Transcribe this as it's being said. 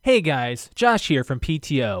Hey guys, Josh here from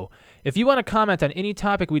PTO. If you want to comment on any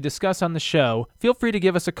topic we discuss on the show, feel free to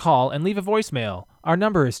give us a call and leave a voicemail. Our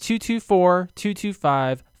number is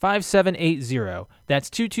 224-225-5780. That's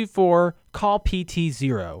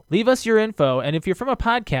 224-CALL-PT0. Leave us your info, and if you're from a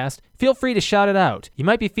podcast, feel free to shout it out. You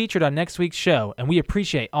might be featured on next week's show, and we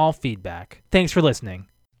appreciate all feedback. Thanks for listening.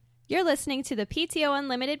 You're listening to the PTO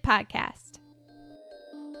Unlimited podcast.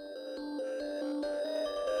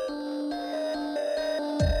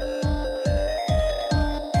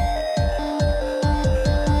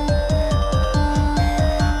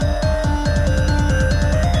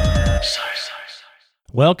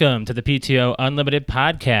 Welcome to the PTO Unlimited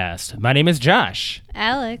podcast. My name is Josh.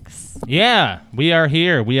 Alex. Yeah, we are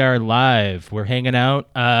here. We are live. We're hanging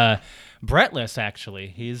out. Brettless, actually.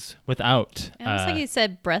 He's without. It looks like you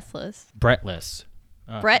said breathless. Brettless.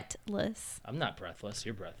 Brettless. I'm not breathless.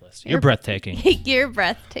 You're breathless. You're breathtaking. You're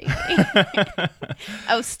breathtaking.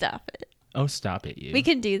 Oh, stop it. Oh, stop it, you. We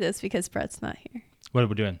can do this because Brett's not here. What are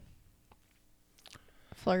we doing?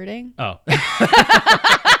 Flirting. Oh.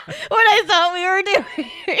 What I thought we were doing.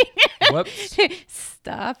 Whoops.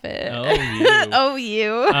 Stop it. Oh,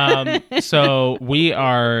 you. Oh, you. So we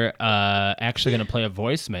are actually going to play a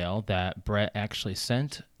voicemail that Brett actually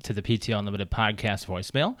sent to the PTO Unlimited podcast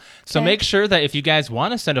voicemail. So Okay. make sure that if you guys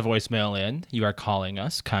want to send a voicemail in, you are calling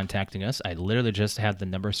us, contacting us. I literally just had the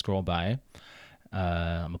number scroll by.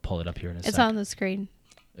 I'm going to pull it up here in a second. It's on the screen.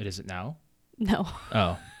 Is it now? No.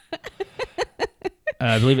 Oh.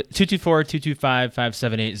 I believe it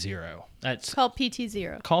 224-225-5780. That's Call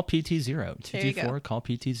PT0. call PT0. There you go. 224 call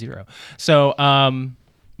PT0. So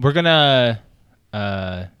we're gonna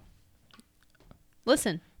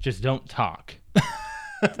Listen. just don't talk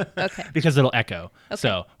Okay. because it'll echo. Okay.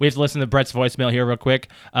 So we have to listen to Brett's voicemail here real quick.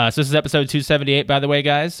 So this is episode 278, by the way,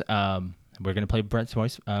 guys. We're gonna play Brett's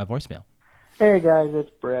voicemail. Hey guys, it's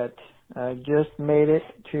Brett. I just made it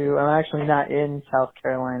to, I'm actually not in South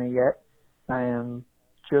Carolina yet. I am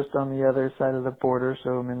just on the other side of the border,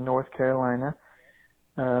 so I'm in North Carolina.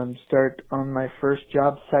 Start on my first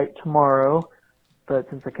job site tomorrow, but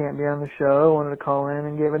since I can't be on the show, I wanted to call in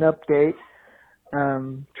and give an update.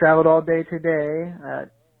 Traveled all day today.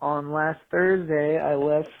 On last Thursday, I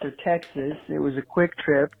left for Texas. It was a quick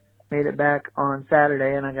trip. Made it back on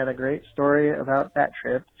Saturday, and I got a great story about that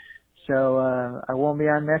trip. So I won't be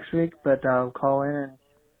on next week, but I'll call in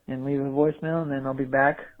and leave a voicemail, and then I'll be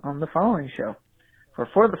back on the following show, or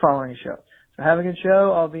for the following show. So have a good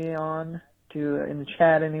show. I'll be on in the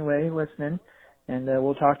chat anyway, listening, and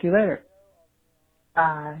we'll talk to you later.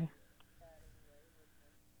 Bye.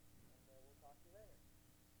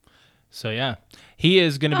 So yeah, he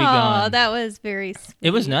is gonna be gone. Oh, that was very sweet.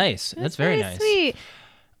 It was nice. That's very nice. Sweet.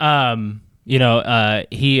 He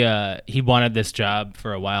wanted this job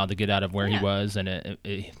for a while to get out of where he was, and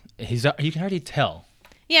you can already tell.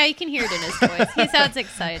 Yeah, you can hear it in his voice. He sounds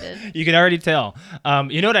excited. You can already tell.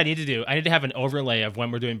 You know what I need to do? I need to have an overlay of when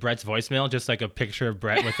we're doing Brett's voicemail, just like a picture of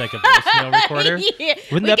Brett with like a voicemail recorder. Yeah.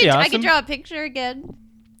 Wouldn't that be awesome? I can draw a picture again.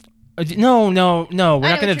 No. We're not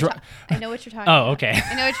going to draw. I know what you're talking about. Oh, okay.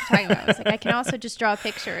 I know what you're talking about. I was like, I can also just draw a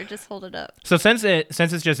picture and just hold it up. So since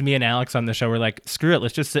it's just me and Alex on the show, we're like, screw it.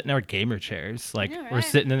 Let's just sit in our gamer chairs. Like All right. we're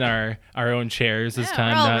sitting in our own chairs this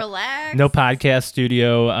time. We're all relaxed. No podcast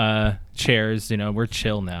studio chairs. We're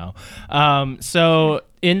chill now. So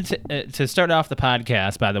to start off the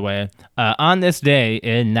podcast, by the way, on this day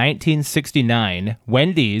in 1969,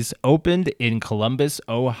 Wendy's opened in Columbus,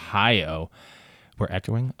 Ohio. We're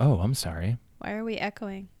echoing? Oh, I'm sorry. Why are we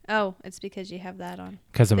echoing? Oh, it's because you have that on.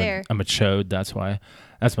 Because I'm There. a chode, that's why.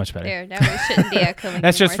 That's much better. There, now we shouldn't be echoing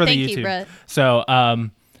That's just anymore. for the Thank YouTube. you, Brett. So,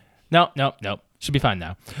 no. Should be fine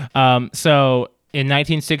now. So, in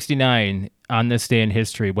 1969, on this day in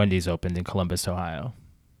history, Wendy's opened in Columbus, Ohio.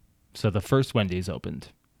 So, the first Wendy's opened.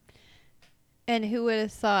 And who would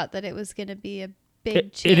have thought that it was going to be a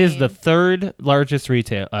big chain? It is the third largest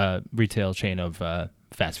retail chain of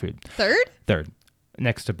fast food. Third?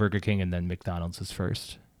 Next to Burger King, and then McDonald's is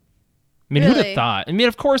first. I mean, who'd have Really? thought? I mean,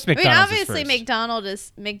 of course McDonald's obviously is first.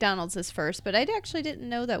 McDonald's is first, but I actually didn't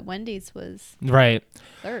know that Wendy's was Right.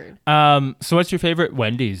 third. So what's your favorite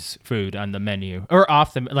Wendy's food on the menu? Or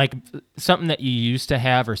off the, like, something that you used to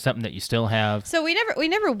have or something that you still have? So we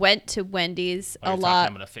never went to Wendy's Oh, a you're talking, lot.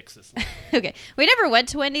 I'm going to fix this. Okay. We never went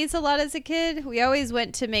to Wendy's a lot as a kid. We always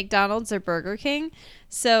went to McDonald's or Burger King.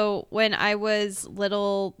 So when I was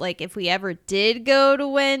little, like if we ever did go to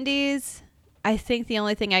Wendy's, I think the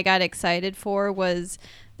only thing I got excited for was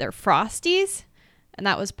their Frosties. And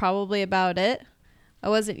that was probably about it. I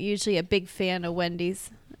wasn't usually a big fan of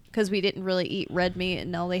Wendy's. because we didn't really eat red meat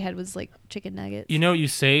and all they had was like chicken nuggets. You know, you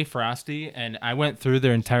say Frosty, and I went through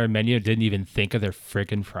their entire menu, didn't even think of their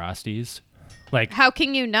freaking Frosties. Like, How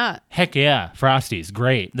can you not? heck yeah, Frosties,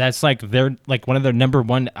 great. That's like their like one of their number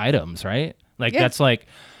one items, right? Like Yeah. that's like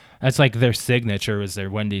their signature is their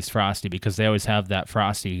Wendy's Frosty because they always have that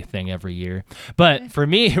Frosty thing every year. But for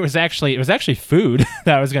me, it was actually food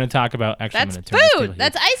that I was going to talk about. Actually, I'm That's gonna turn this table food. here.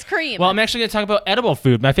 That's ice cream. Well, I'm actually going to talk about edible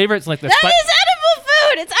food. My favorite's like the that is edible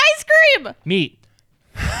food. It's ice cream. meat.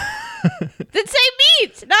 Then say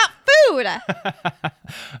meat, not food. I'm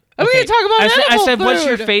Okay, going to talk about I edible said, food. what's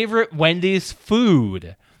your favorite Wendy's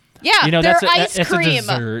food? Yeah, You know, their that's ice that's cream. a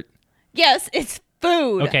dessert. Yes, it's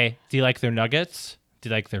food. Okay. Do you like their nuggets? Do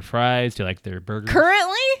you like their fries? Do you like their burgers?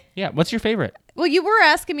 Currently? Yeah. What's your favorite? Well, you were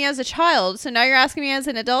asking me as a child, so now you're asking me as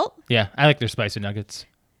an adult? Yeah, I like their spicy nuggets.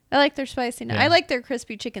 I like their spicy. Yeah. I like their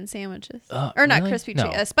crispy chicken sandwiches. Oh, or not really? crispy No.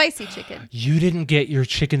 chicken, spicy chicken. You didn't get your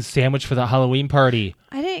chicken sandwich for the Halloween party.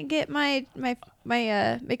 I didn't get my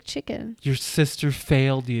McChicken. Your sister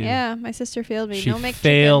failed you. Yeah, my sister failed me. She No McChicken.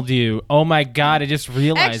 failed you. Oh my God, I just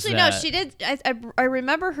realized Actually, that. no, she did. I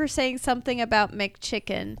remember her saying something about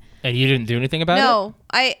McChicken. And you didn't do anything about it? No,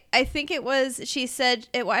 I think it was, she said,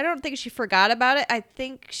 I don't think she forgot about it. I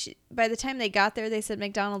think by the time they got there, they said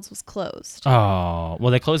McDonald's was closed. Oh,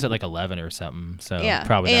 well, they closed at like 11 or something. So Yeah.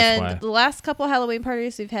 probably that's and why. the last couple Halloween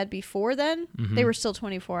parties we've had before then, Mm-hmm. they were still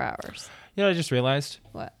 24 hours. You know what I just realized?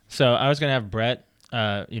 What? So I was going to have Brett,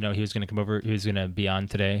 he was going to come over. He was going to be on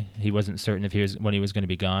today. He wasn't certain when he was going to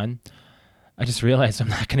be gone. I just realized I'm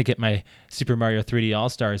not going to get my Super Mario 3D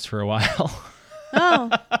All-Stars for a while. Oh,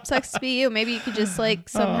 sucks to be you. Maybe you could just like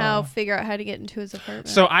somehow figure out how to get into his apartment.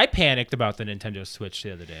 So I panicked about the Nintendo Switch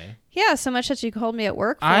the other day. Yeah, so much that you called me at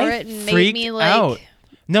work for I it and made freaked me like, out.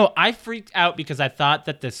 No, I freaked out because I thought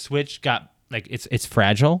that the Switch got like it's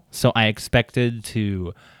fragile. So I expected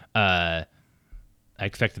that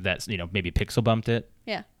maybe Pixel bumped it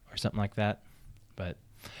yeah. or something like that. But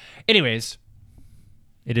anyways,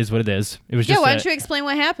 it is what it is. It was Yeah, just why don't you explain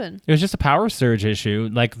what happened? It was just a power surge issue.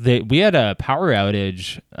 Like we had a power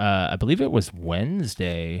outage. I believe it was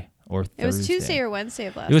Wednesday or Thursday. It was Tuesday or Wednesday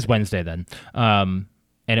of last It was Wednesday then.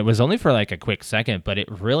 And it was only for like a quick second, but it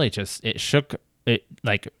really shook. It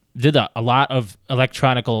like did a lot of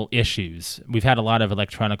electronical issues. We've had a lot of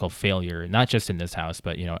electronical failure, not just in this house,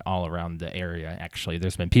 but all around the area. Actually,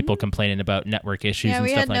 there's been people complaining about network issues. Yeah, and we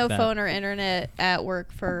stuff had like no that. phone or internet at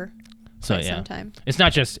work for quite some time. It's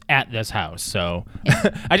not just at this house. So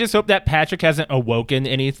I just hope that Patrick hasn't awoken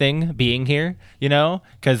anything being here,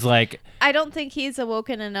 because like I don't think he's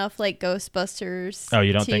awoken enough like Ghostbusters. Oh,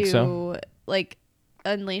 you don't to, think so? Like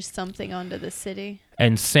unleash something onto the city.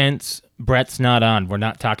 and since Brett's not on, we're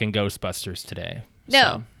not talking Ghostbusters today.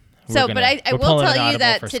 No. But I we're will pulling an tell you audible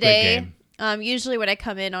that for Squid today. Game. Usually when I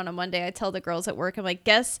come in on a Monday, I tell the girls at work, I'm like,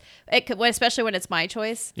 especially when it's my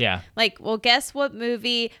choice. Yeah. Like, well, guess what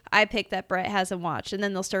movie I picked that Brett hasn't watched, and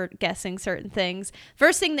then they'll start guessing certain things.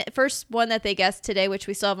 First one that they guessed today, which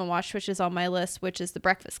we still haven't watched, which is on my list, which is The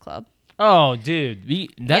Breakfast Club. Oh, dude,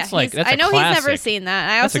 that's I a know classic. he's never seen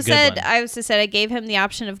that. And That's a good one. I also said I gave him the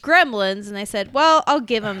option of Gremlins, and I said, well, I'll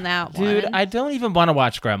give him that Dude, one. I don't even want to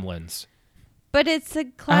watch Gremlins. But it's a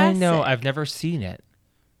classic. I know, I've never seen it.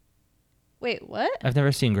 Wait, what? I've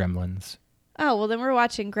never seen Gremlins. Oh, well, then we're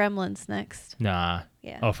watching Gremlins next. Nah.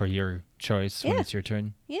 Yeah. Oh, for your choice when Yeah. it's your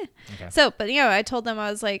turn. Yeah. Okay. So, but I told them I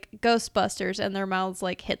was like Ghostbusters, and their mouths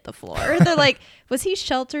like hit the floor. They're like, "Was he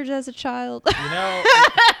sheltered as a child?"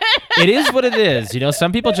 It is what it is.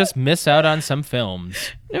 Some people just miss out on some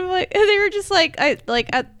films. And they were just like,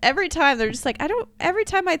 every time they're just like, every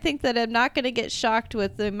time I think that I'm not going to get shocked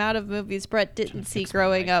with the amount of movies Brett didn't see fix my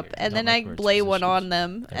growing mic up, here. I and don't then like I where it's lay one positioned. on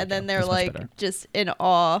them, There we and then go. they're That's much like better. just in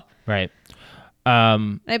awe. Right.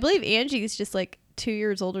 And I believe Angie's just like 2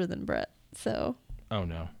 years older than Brett, so. Oh,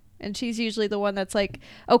 no. And she's usually the one that's like,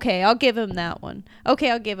 okay, I'll give him that one. Okay,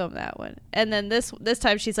 I'll give him that one. And then this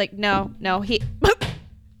time she's like, no, he.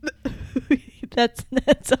 that's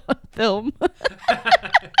on film.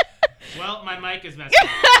 Well, my mic is messed up.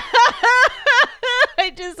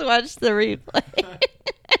 I just watched the replay.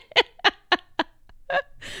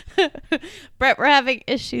 Brett, we're having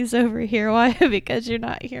issues over here. Why? Because you're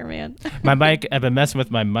not here, man. My mic, I've been messing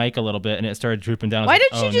with my mic a little bit, and it started drooping down. I was Why like,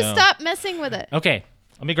 don't you oh, just no. stop messing with it? Okay,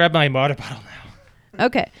 let me grab my water bottle now.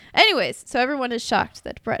 Okay. Anyways, so everyone is shocked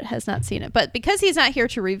that Brett has not seen it. But because he's not here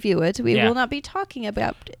to review it, we Yeah. will not be talking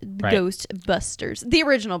about Right. Ghostbusters. The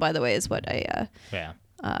original, by the way, is what Yeah.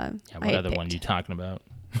 I What other picked. one are you talking about?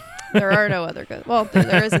 There are no other good. Well,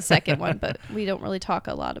 there is a second one, but we don't really talk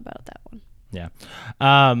a lot about that one. Yeah.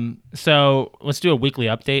 So let's do a weekly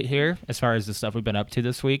update here as far as the stuff we've been up to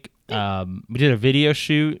this week. We did a video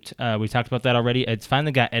shoot. We talked about that already. It's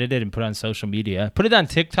finally got edited and put on social media. Put it on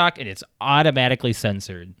TikTok and it's automatically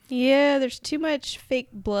censored. Yeah, there's too much fake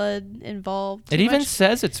blood involved. It even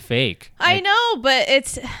says it's fake. I know, but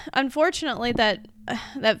it's unfortunately that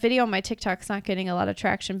video on my TikTok's not getting a lot of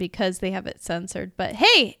traction because they have it censored. But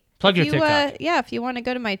hey, Plug your TikTok. If you want to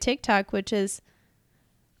go to my TikTok, which is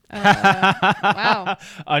wow,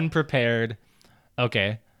 unprepared.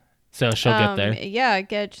 Okay, so she'll get there. Yeah,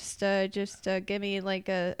 just give me like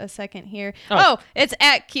a second here. Oh, it's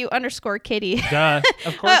at @Q_Kitty. Duh,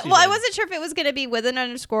 of course. Well, I wasn't sure if it was going to be with an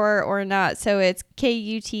underscore or not, so it's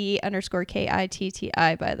KUT_KITTI,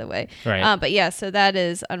 by the way. Right. But yeah, so that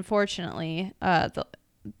is unfortunately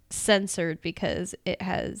censored because it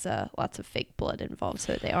has lots of fake blood involved,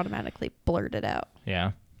 so they automatically blurred it out.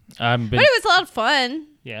 Yeah. But it was a lot of fun.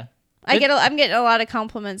 Yeah. I'm getting a lot of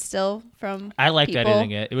compliments still from I liked people.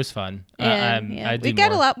 editing it. It was fun. We've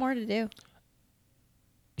got a lot more to do.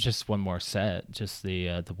 Just one more set, just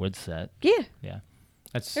the wood set. Yeah. Yeah.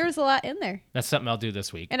 There was a lot in there. That's something I'll do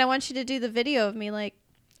this week. And I want you to do the video of me like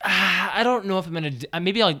I don't know if I'm going to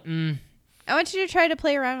maybe I'll I want you to try to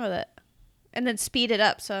play around with it and then speed it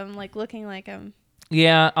up so I'm like looking like I'm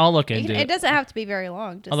Yeah, I'll look into it. It doesn't have to be very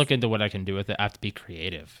long. I'll look into what I can do with it. I have to be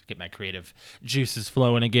creative. Get my creative juices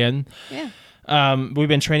flowing again. Yeah. We've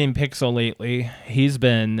been training Pixel lately. He's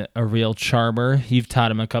been a real charmer. You've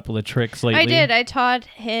taught him a couple of tricks lately. I did. I taught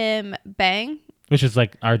him Bang. Which is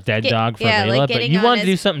like our dead dog for Layla. Like but you wanted to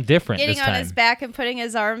do something different this time. Getting on his back and putting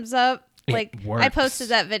his arms up. Like works. I posted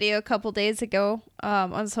that video a couple days ago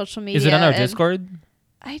on social media. Is it on our Discord?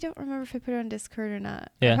 I don't remember if I put it on Discord or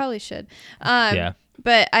not. Yeah. I probably should. Yeah.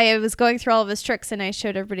 But I was going through all of his tricks, and I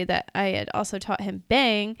showed everybody that I had also taught him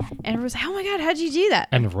Bang, and everyone was like, "Oh my god, how'd you do that?"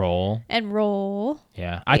 And roll.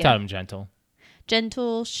 Yeah, I taught him gentle.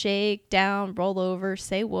 Gentle, shake, down, roll over,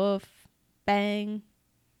 say woof, bang.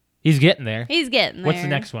 He's getting there. He's getting there. What's the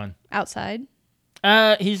next one? Outside.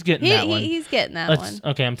 He's getting that one. He's getting that one.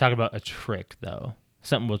 Okay, I'm talking about a trick though.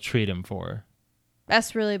 Something we'll treat him for.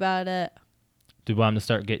 That's really about it. Do you want him to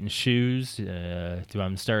start getting shoes? Do you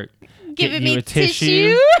want him to start giving you me a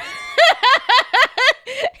tissue?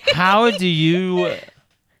 How do you?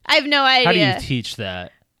 I have no idea. How do you teach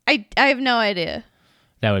that? I have no idea.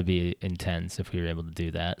 That would be intense if we were able to do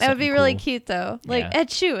that. That would be Something really cool. cute though. Like Yeah.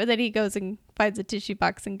 Achoo, and then he goes and finds a tissue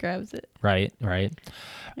box and grabs it. Right.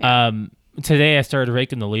 Yeah. Today I started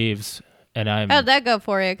raking the leaves, and How'd that go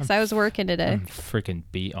for you? Because I was working today. I'm freaking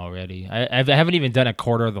beat already. I haven't even done a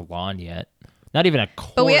quarter of the lawn yet. Not even a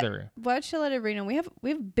But quarter. why don't you let everybody know we have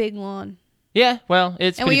a big lawn, Yeah, well,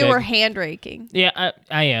 it's and pretty we big. were hand raking. Yeah,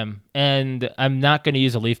 I am, and I'm not going to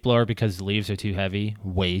use a leaf blower because the leaves are too heavy,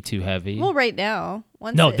 way too heavy. Well, right now,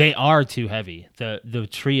 They are too heavy. The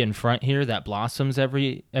tree in front here that blossoms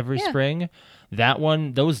every spring, that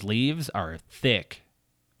one, those leaves are thick.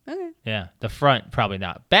 Okay. Yeah, the front probably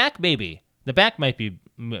not. Back maybe. The back might be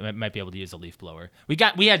able to use a leaf blower.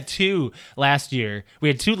 We had two last year. We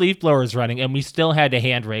had two leaf blowers running, and we still had to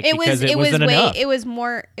hand rake because it wasn't enough. It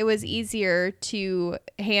was easier to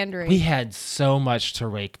hand rake. We had so much to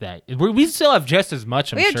rake that. We still have just as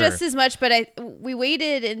much. We have just as much, but we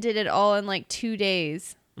waited and did it all in like 2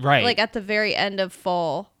 days. Right. Like at the very end of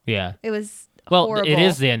fall. Yeah. It was Well, horrible. it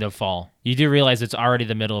is the end of fall. You do realize it's already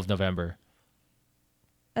the middle of November.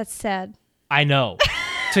 That's sad. I know.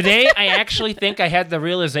 Today, I actually think I had the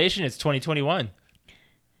realization it's 2021.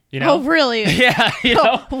 You know? Oh, really? Yeah. You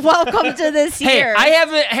know. Welcome to this Hey, year. I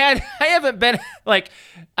haven't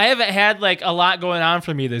had like a lot going on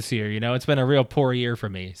for me this year. You know, it's been a real poor year for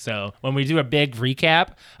me. So when we do a big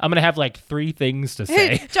recap, I'm gonna have like 3 things to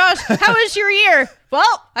say. Hey, Josh, how was your year?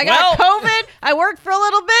 Well, I got COVID. I worked for a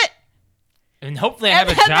little bit. And hopefully I have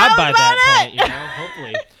a that job was by about that it. point. You know,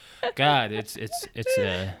 hopefully. God,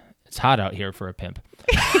 it's hot out here for a pimp.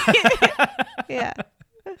 Yeah.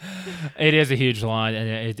 It is a huge lawn,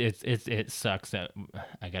 and it sucks that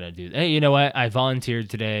I gotta do. Hey, you know what? I volunteered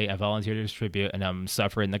today. I volunteered to distribute, and I'm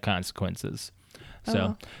suffering the consequences. So,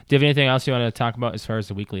 Oh. do you have anything else you want to talk about as far as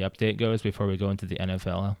the weekly update goes before we go into the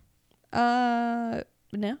NFL?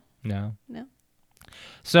 No. No. No.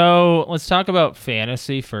 So let's talk about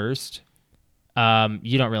fantasy first.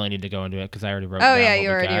 You don't really need to go into it because I already wrote. Oh down yeah, what you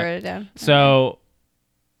we already got. wrote it down. So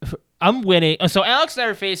I'm winning. So Alex and I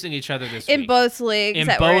are facing each other this In week. both leagues. In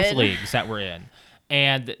that we're both in. leagues that we're in.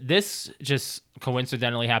 And this just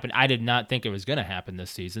coincidentally happened. I did not think it was going to happen this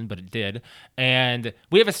season, but it did. And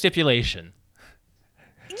we have a stipulation.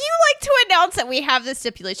 You like to announce that we have this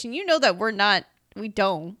stipulation. You know that we're not. We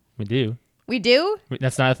don't. We do. We do?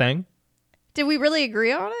 That's not a thing? Did we really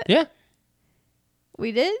agree on it? Yeah.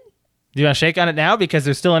 We did? Do you want to shake on it now? Because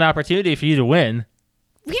there's still an opportunity for you to win.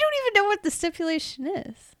 We don't even know what the stipulation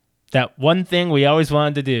is. That one thing we always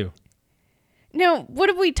wanted to do. No, what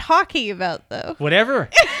are we talking about, though? Whatever.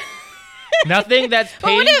 Nothing that's But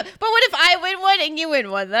paid. what if I win one and you win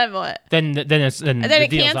one? Then what? Then And then the it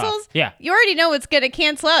deal's off. cancels? Yeah. You already know it's going to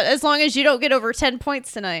cancel out as long as you don't get over 10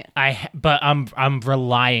 points tonight. But I'm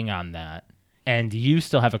relying on that. And you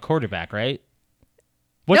still have a quarterback, right?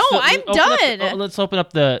 I'm done. Let's open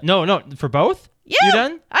up the no for both. Yeah, You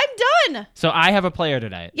done? I'm done. So I have a player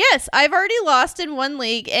tonight. Yes, I've already lost in one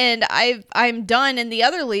league, and I'm done in the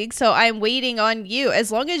other league, so I'm waiting on you.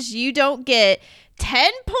 As long as you don't get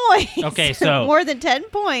 10 points, Okay, so- more than 10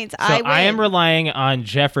 points, So I win. I am relying on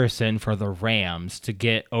Jefferson for the Rams to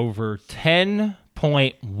get over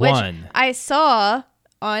 10.1. Which I saw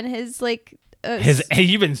on his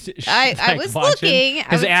You've been I was looking.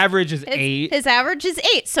 His average is 8. His average is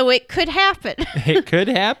 8, so it could happen. It could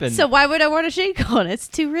happen. So why would I want to shake on it? It's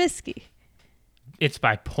too risky. It's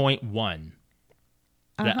by 0.1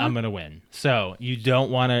 that Uh-huh. I'm gonna win. So you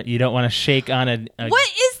don't want to shake on a What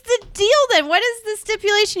is the deal then? What is the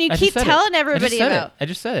stipulation you I keep just said telling it. everybody about? I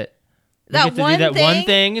just said it. We That get to do one that one thing?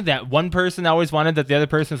 thing that one person always wanted that the other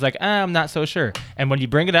person was like, I'm not so sure. And when you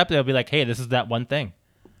bring it up, they'll be like, hey, this is that one thing.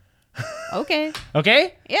 Okay.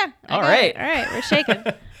 Okay? Yeah. I All got right. it. All right. We're shaking.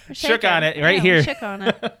 We're Shook shaking. on it right Yeah, here. we shook on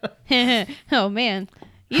it. Oh, man.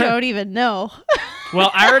 You don't even know. Well,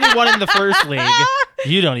 I already won in the first league.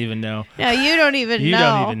 You don't even know. No, you don't even You know.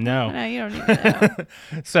 don't even know. No, you don't even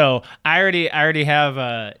know. So I already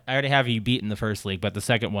have you beat in the first league, but the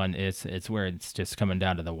second one it's where it's just coming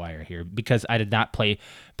down to the wire here because I did not play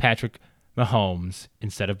Patrick Mahomes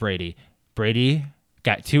instead of Brady. Brady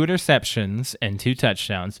got 2 interceptions and 2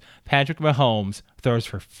 touchdowns. Patrick Mahomes throws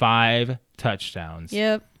for 5 touchdowns.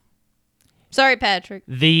 Yep. Sorry, Patrick.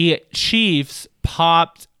 The Chiefs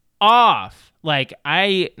popped off. Like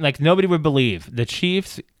nobody would believe. The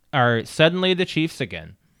Chiefs are suddenly the Chiefs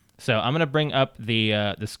again. So I'm gonna bring up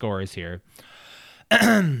the scores here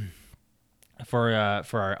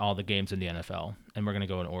for all the games in the NFL, and we're gonna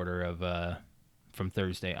go in order of from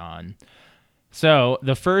Thursday on. So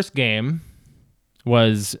the first game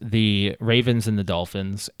was the Ravens and the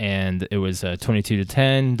Dolphins, and it was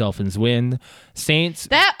 22-10. Dolphins win. Saints.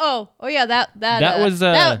 That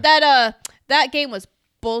that game was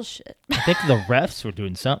bullshit. I think the refs were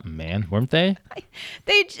doing something, man, weren't they?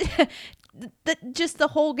 They just the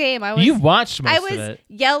whole game. I was You watched most I of was it.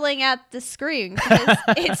 yelling at the screen because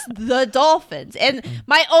it's the Dolphins, and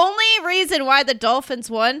my only reason why the Dolphins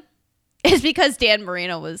won is because Dan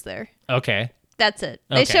Marino was there. Okay. That's it.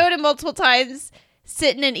 They Okay. showed him multiple times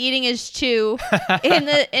sitting and eating his chew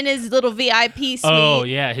in his little VIP suite. Oh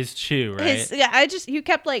yeah, his chew, right? You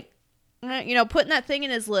kept like, putting that thing in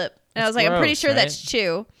his lip, and I was It's like, I'm pretty gross, sure right? that's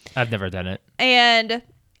chew. I've never done it. And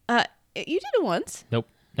you did it once. Nope,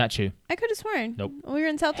 not chew. I could have sworn. Nope. We were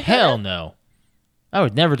in South Dakota. Hell no. I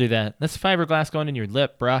would never do that. That's fiberglass going in your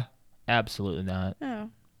lip, bruh. Absolutely not. Oh,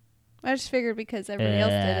 I just figured because everybody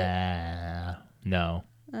else did it. No,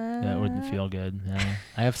 that wouldn't feel good. No.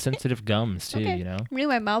 I have sensitive gums too. Okay. You know. Really,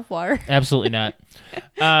 my mouth water. Absolutely not. Do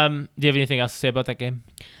you have anything else to say about that game?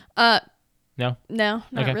 No. No,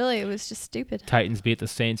 not Okay. really. It was just stupid. Titans beat the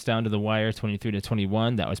Saints down to the wire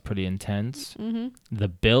 23-21. That was pretty intense. Mm-hmm. The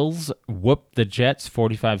Bills whooped the Jets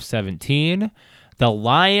 45-17. The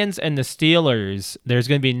Lions and the Steelers, there's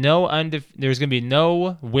going to be no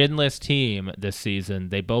winless team this season.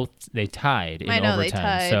 They tied in I know, they overtime.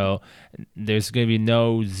 tied. So there's going to be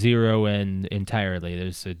no 0 and entirely.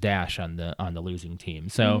 There's a dash on the losing team.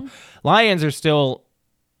 So Lions are still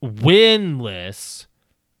winless.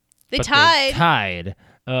 They but tied.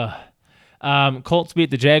 Ugh. Colts beat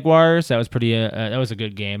the Jaguars. That was that was a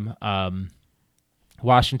good game.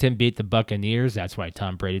 Washington beat the Buccaneers. That's why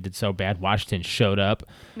Tom Brady did so bad. Washington showed up.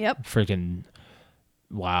 Yep. Freaking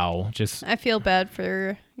wow. Just I feel bad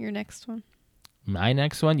for your next one. my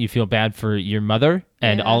next one. You feel bad for your mother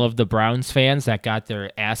and Yeah. all of the Browns fans that got their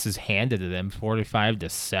asses handed to them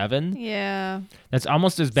 45-7. Yeah, That's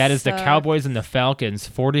almost as bad as the Sucks. Cowboys and the Falcons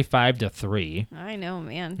 45-3. I know,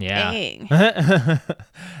 man. Yeah. Dang.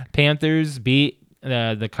 Panthers beat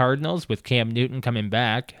the Cardinals with Cam Newton coming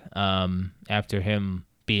back after him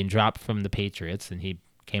being dropped from the Patriots, and he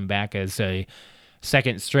came back as a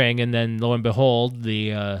second string, and then lo and behold,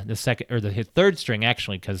 the second or the third string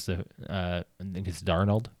actually, because I think it's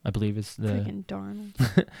Darnold, I believe is the Freaking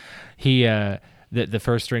Darnold. he the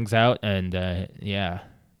first string's out, and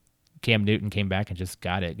Cam Newton came back and just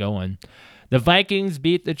got it going. The Vikings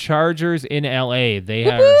beat the Chargers in LA.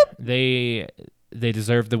 They they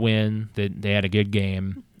deserved the win. They had a good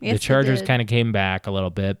game. Yes, The Chargers they did. kind of came back a little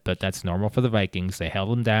bit, but that's normal for the Vikings. They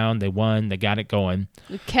held them down. They won. They got it going.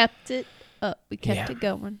 We kept it up. We kept Yeah. it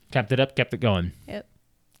going. Kept it up. Kept it going. Yep.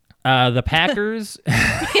 The Packers.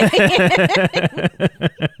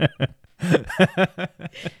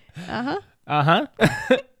 Uh-huh.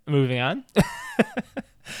 Moving on.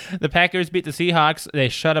 The Packers beat the Seahawks. They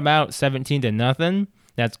shut them out 17-0.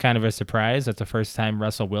 That's kind of a surprise. That's the first time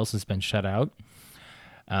Russell Wilson's been shut out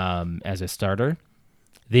as a starter.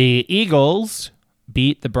 The Eagles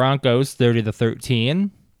beat the Broncos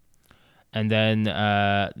 30-13. And then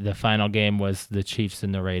the final game was the Chiefs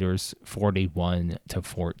and the Raiders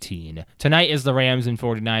 41-14. Tonight is the Rams and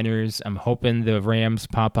 49ers. I'm hoping the Rams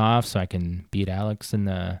pop off so I can beat Alex in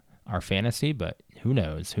our fantasy, but who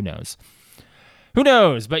knows? Who knows? Who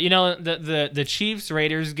knows? But, you know, the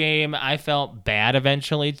Chiefs-Raiders game, I felt bad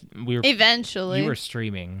eventually. Eventually. You were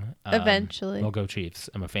streaming. Eventually. Well, go Chiefs.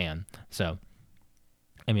 I'm a fan. So,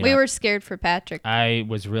 I mean, We were scared for Patrick. I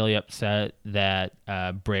was really upset that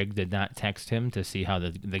Brig did not text him to see how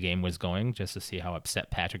the game was going, just to see how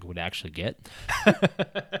upset Patrick would actually get.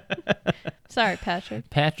 Sorry, Patrick.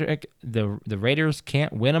 Patrick, the Raiders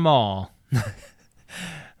can't win them all.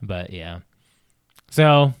 But, yeah.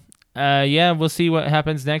 So, yeah, we'll see what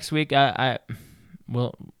happens next week.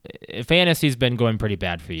 Well, fantasy's been going pretty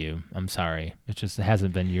bad for you. I'm sorry. It just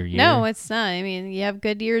hasn't been your year. No, it's not. I mean, you have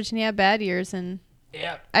good years and you have bad years, and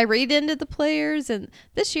Yeah. I read into the players, and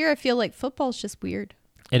this year I feel like football's just weird.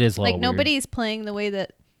 It is a little Like nobody's playing the way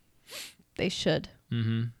that they should.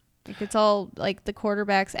 Mm-hmm. Like it's all like the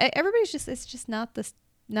quarterbacks. Everybody's just it's just not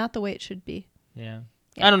the way it should be. Yeah.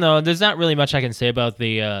 Yeah. I don't know. There's not really much I can say about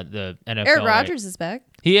the NFL. Aaron Rodgers is back.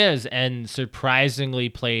 He is, and surprisingly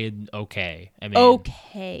played okay. I mean,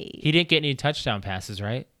 Okay. he didn't get any touchdown passes,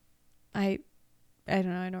 right? I don't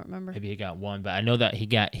know. I don't remember. Maybe he got one, but I know that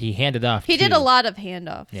he handed off. He did two. a lot of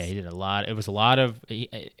handoffs. Yeah, he did a lot. It was a lot of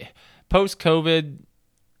post-COVID.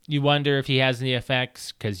 You wonder if he has any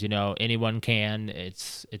effects because, you know, anyone can.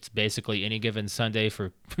 It's basically any given Sunday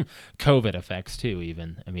for COVID effects too,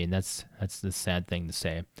 even. I mean, that's the sad thing to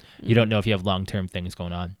say. You don't know if you have long-term things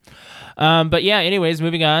going on. But yeah, anyways,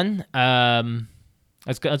 moving on.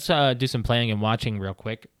 Let's do some playing and watching real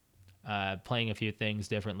quick. Playing a few things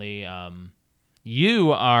differently.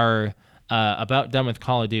 You are about done with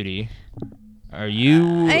Call of Duty. Are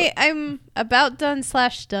you... I'm about done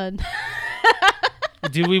 / done.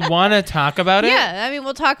 Do we want to talk about it? Yeah, I mean,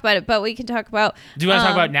 we'll talk about it, but we can talk about... Do you want to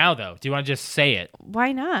talk about it now, though? Do you want to just say it?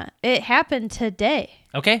 Why not? It happened today.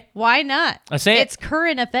 Okay. Why not? Let's say it. It's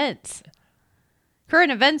current events.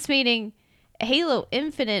 Current events meaning Halo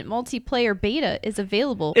Infinite multiplayer beta is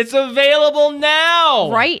available It's available now.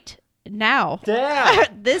 right now.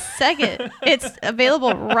 Damn. This second. It's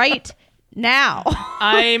available right now.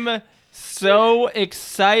 I'm so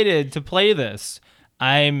excited to play this.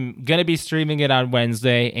 I'm going to be streaming it on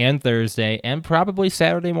Wednesday and Thursday and probably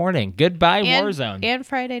Saturday morning. Goodbye, Warzone. And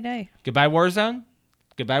Friday night. Goodbye, Warzone.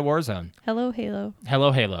 Goodbye, Warzone. Hello, Halo.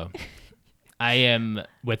 Hello, Halo. I am,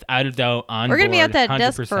 without a doubt, on We're going to be board at that 100%.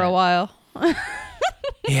 desk for a while.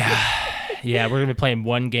 Yeah, we're going to be playing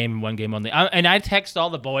one game and one game only. And I text all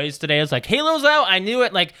the boys today. I was like, Halo's out. I knew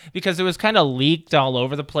it, like, because it was kind of leaked all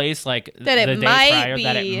over the place, like That it the day might prior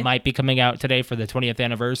that be. it might be coming out today for the 20th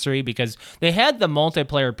anniversary because they had the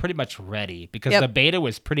multiplayer pretty much ready because Yep. the beta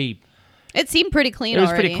was pretty, It seemed pretty clean it was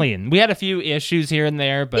already. pretty clean. We had a few issues here and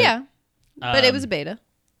there, but Yeah. But it was a beta.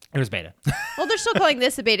 it was beta. Well, they're still calling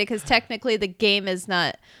this a beta because technically the game is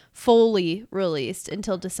not fully released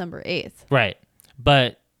until December 8th. Right.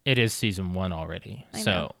 But it is season 1 already. I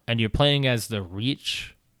So, know. and you're playing as the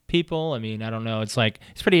Reach people. I mean, I don't know. It's like,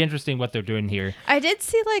 it's pretty interesting what they're doing here. I did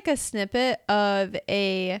see like a snippet of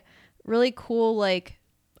a really cool like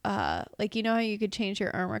you know how you could change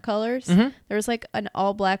your armor colors? Mm-hmm. There was like an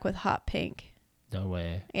all black with hot pink. No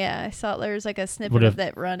way. Yeah, I saw there was like a snippet Would've- of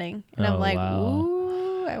that running. And Oh, I'm like, wow. ooh,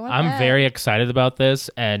 I want I'm that. very excited about this,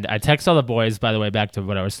 and I text all the boys, by the way, back to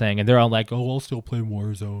what I was saying, and they're all like, "Oh, I'll still play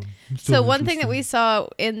Warzone." I'm So still one thing that interested." we saw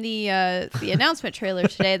in the announcement trailer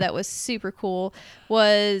today that was super cool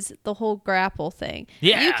was the whole grapple thing.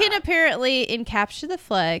 Yeah. You can apparently in Capture the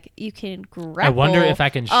Flag, you can grapple. I wonder if I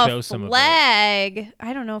can a show some of it. flag.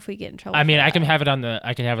 I don't know if we get in trouble. I mean, for I can that. have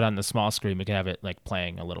it on the small screen. We can have it like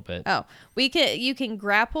playing a little bit. Oh, you can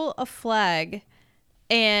grapple a flag,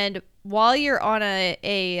 and while you're on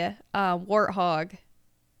a warthog,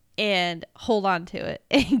 and hold on to it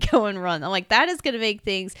and go and run. I'm like, that is going to make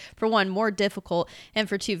things for one more difficult, and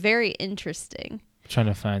for two very interesting. Trying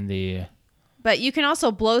to find the But you can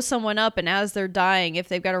also blow someone up, and as they're dying, if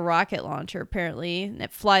they've got a rocket launcher, apparently, and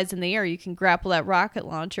it flies in the air, you can grapple that rocket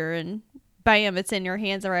launcher and bam, it's in your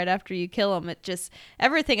hands right after you kill them. It just,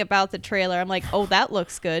 everything about the trailer, I'm like, oh, that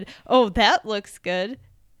looks good. Oh, that looks good.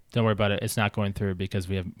 Don't worry about it. It's not going through because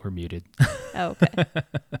we're muted. Oh, okay.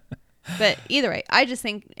 But either way, I just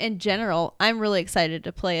think in general, I'm really excited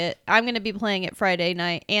to play it. I'm going to be playing it Friday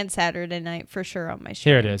night and Saturday night for sure on my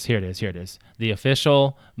stream. Here it is. The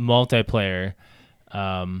official multiplayer,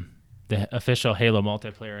 the official Halo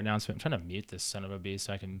multiplayer announcement. I'm trying to mute this son of a beast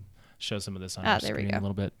so I can show some of this on our screen a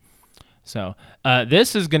little bit. So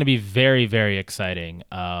this is going to be very, very exciting.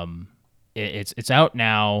 It's out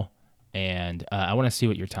now, and I want to see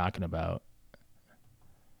what you're talking about.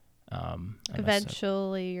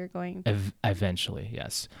 Eventually, you're going to... Eventually,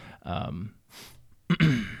 yes.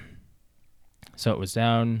 So it was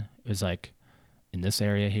down. It was like in this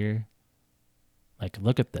area here. Like,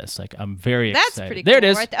 look at this. Like, I'm very excited. That's pretty there cool.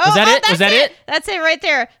 It is. Right there. Was that it? That's Was that it? That's it right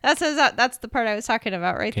there. That's the part I was talking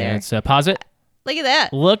about right Okay, there. let's pause it. Look at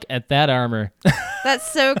that. Look at that armor. That's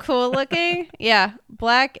so cool looking. Yeah,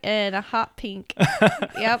 black and a hot pink.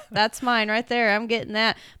 Yep, that's mine right there. I'm getting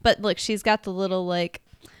that. But look, she's got the little like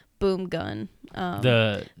boom gun.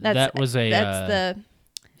 Yeah.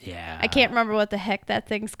 I can't remember what the heck that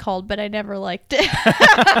thing's called, but I never liked it.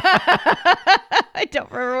 I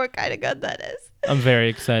don't remember what kind of gun that is. I'm very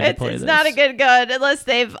excited to play this. It's not a good gun unless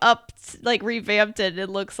they've revamped it. It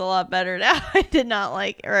looks a lot better now. I did not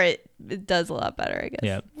like, or it does a lot better, I guess.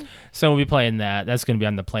 Yeah. So we'll be playing that. That's going to be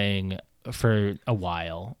on the playing for a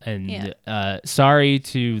while. And sorry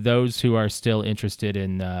to those who are still interested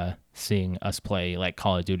in seeing us play like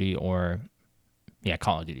Call of Duty or... Yeah,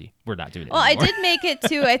 Call of Duty. We're not doing it anymore. I did make it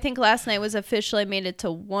to, I think last night was official. I made it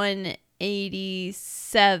to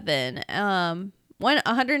 187.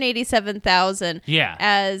 187,000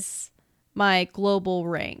 as my global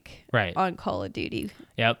rank on Call of Duty.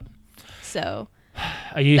 Yep. So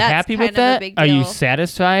are you happy with that? Are you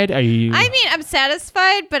satisfied? I mean, I'm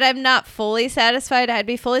satisfied, but I'm not fully satisfied. I'd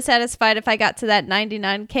be fully satisfied if I got to that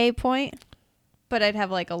 99K point. But I'd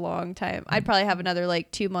have like a long time. I'd probably have another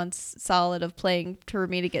like 2 months solid of playing for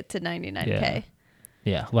me to get to 99K.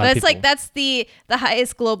 Yeah. But it's like that's the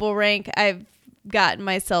highest global rank I've gotten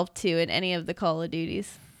myself to in any of the Call of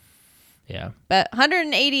Duties. Yeah. But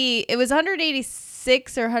 180, it was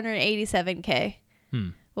 186 or 187K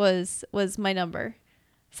was my number.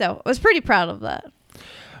 So I was pretty proud of that.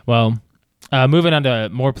 Well, moving on to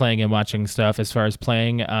more playing and watching stuff as far as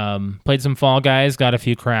playing. Played some Fall Guys, got a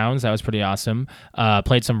few crowns. That was pretty awesome.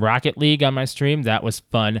 Played some Rocket League on my stream. That was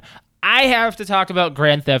fun. I have to talk about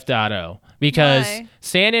Grand Theft Auto because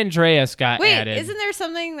San Andreas got added. Wait, isn't there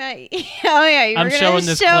something that... Oh, yeah, you're I'm going showing to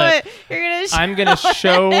this show clip. it. You're going to I'm going to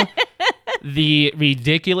show the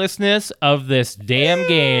ridiculousness of this damn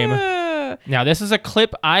game. Now, this is a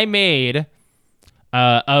clip I made...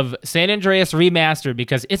 of San Andreas Remastered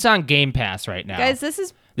because it's on Game Pass right now. Guys,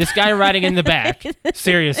 this guy riding in the back.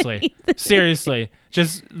 Seriously.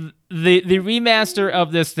 Just the remaster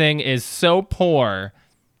of this thing is so poor.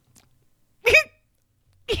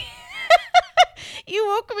 You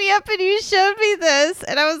woke me up and you showed me this,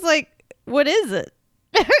 and I was like, "What is it?"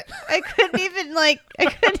 I couldn't even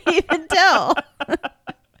tell.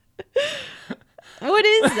 What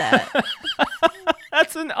is that?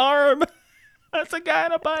 That's an arm. That's a guy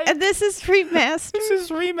on a bike. And this is remastered? This is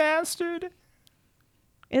remastered.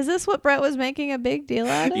 Is this what Brett was making a big deal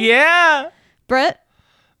out of? Yeah. Brett,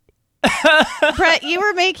 you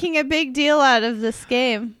were making a big deal out of this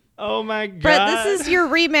game. Oh, my God. Brett, this is your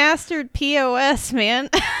remastered POS,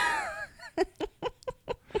 man.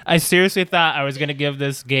 I seriously thought I was going to give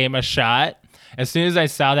this game a shot. As soon as I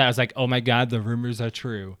saw that, I was like, oh, my God, the rumors are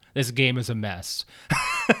true. This game is a mess.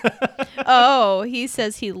 Oh, he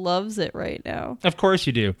says he loves it right now. Of course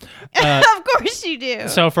you do. Of course you do.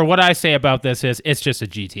 So for what I say about this is it's just a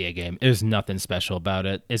GTA game. There's nothing special about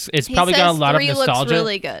it. It's probably got a lot of nostalgia. Looks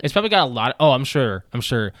really good. It's probably got a lot. I'm sure.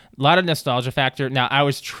 A lot of nostalgia factor. Now I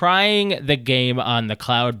was trying the game on the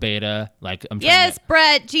cloud beta. Yes,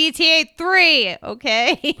 Brett, GTA 3.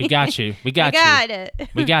 Okay. We got you. We got it.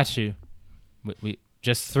 We got you. We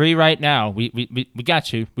just 3 right now. We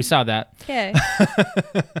got you. We saw that. Okay.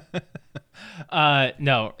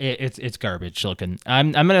 No, it's garbage looking.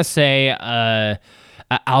 I'm gonna say I'll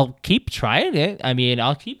keep trying it. I mean,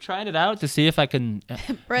 I'll keep trying it out to see if I can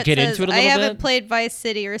Brett get says, into it a little bit. I haven't played Vice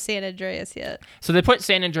City or San Andreas yet. So they put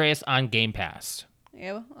San Andreas on Game Pass.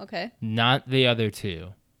 Yeah. Okay. Not the other two.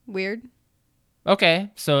 Weird. Okay,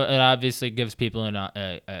 so it obviously gives people an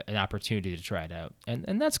opportunity to try it out,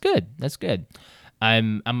 and that's good. That's good.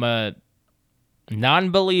 I'm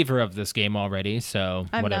non-believer of this game already, so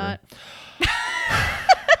I'm whatever. not.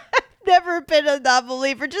 Never been a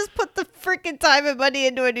non-believer. Just put the freaking time and money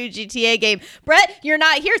into a new GTA game. Brett, you're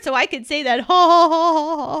not here, so I can say that.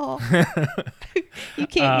 You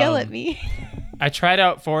can't yell at me. I tried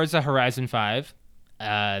out Forza Horizon 5.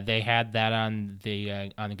 They had that on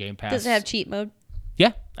the Game Pass. Does it have cheat mode?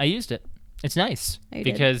 Yeah, I used it. It's nice You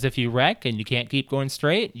did. because if you wreck and you can't keep going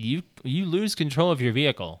straight, you lose control of your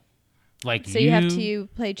vehicle. Like So you have to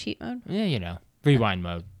play cheat mode? Yeah, rewind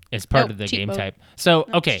mode. It's part Nope, of the cheat game mode. type. So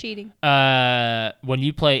No, okay, it's cheating. when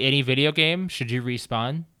you play any video game, should you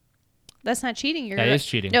respawn? That's not cheating. You're That right. is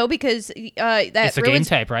cheating. No, because that It's a game ruins.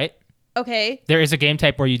 type, right? Okay. There is a game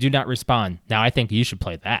type where you do not respawn. Now I think you should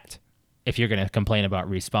play that if you're going to complain about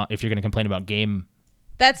respawn. If you're going to complain about game.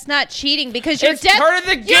 That's not cheating because your It's death, part of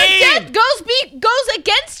the your game! death goes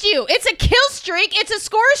against you. It's a kill streak. It's a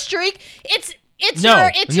score streak. It's No,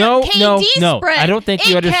 your KD no. spread. I don't think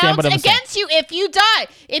you understand what I'm It saying. counts against you if you die.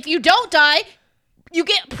 If you don't die, you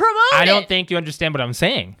get promoted. I don't think you understand what I'm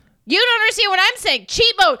saying. You don't understand what I'm saying.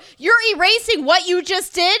 Cheat mode. You're erasing what you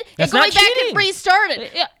just did That's and going not back cheating. and restarting.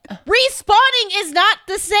 Respawning is not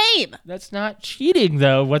the same. That's not cheating,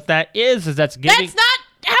 though. What that is that's giving. That's not.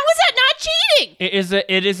 How is that not cheating?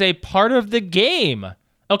 It is a part of the game.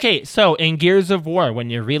 Okay, so in Gears of War, when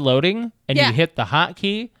you're reloading and Yeah. you hit the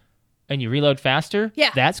hotkey and you reload faster,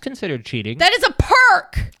 Yeah. that's considered cheating. That is a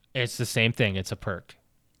perk. It's the same thing. It's a perk.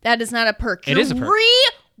 That is not a perk. It You're is a perk.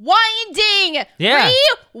 Rewinding. Yeah.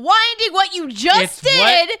 Rewinding what you just It's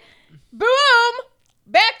did. Boom.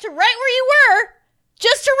 Back to right where you were.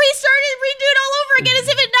 Just to restart it and redo it all over again as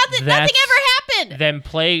if nothing That's- ever happened. Then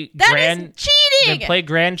play That Gran. is cheating. Then play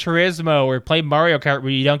Gran Turismo or play Mario Kart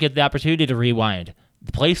where you don't get the opportunity to rewind.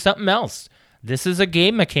 Play something else. This is a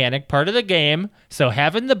game mechanic, part of the game. So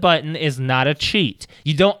having the button is not a cheat.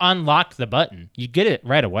 You don't unlock the button. You get it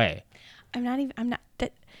right away. I'm not.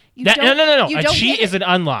 You No. You A don't cheat get is an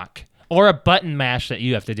unlock or a button mash that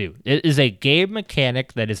you have to do. It is a game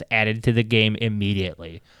mechanic that is added to the game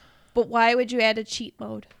immediately. But why would you add a cheat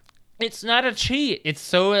mode? It's not a cheat. It's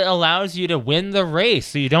so it allows you to win the race,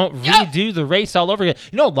 so you don't redo the race all over again.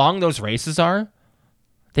 You know how long those races are?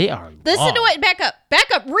 They are Listen long. to it. Back up.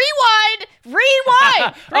 Rewind.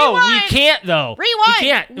 Rewind. Oh, we Rewind. can't though. Rewind. We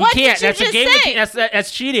can't. What we can't. did you That's just a game. say?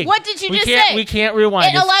 That's cheating. What did you we just can't, say? We can't rewind.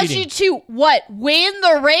 It It's allows cheating. you to what? Win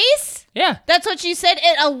the race? Yeah. That's what you said.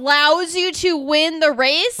 It allows you to win the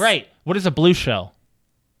race? Right. What is a blue shell?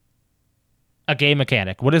 A game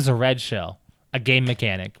mechanic. What is a red shell? A game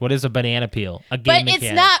mechanic. What is a banana peel? A game But mechanic.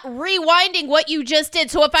 it's not rewinding what you just did.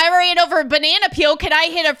 So if I ran over a banana peel, can I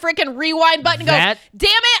hit a freaking rewind button and That- go, damn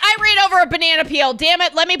it, I ran over a banana peel. Damn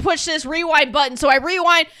it, let me push this rewind button. So I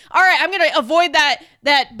rewind. All right, I'm going to avoid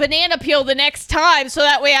that banana peel the next time so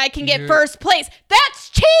that way I can get first place. That's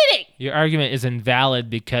cheating. Your argument is invalid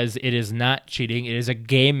because it is not cheating. It is a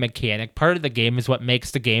game mechanic. Part of the game is what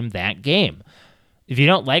makes the game that game. If you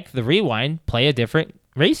don't like the rewind, play a different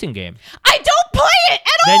racing game. I don't play it at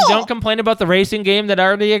Then all. don't complain about the racing game that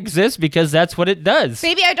already exists because that's what it does.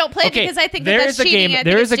 Maybe I don't play it because I think that that's cheating. I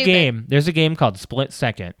think it's stupid. There's a game called Split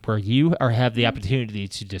Second where you have the opportunity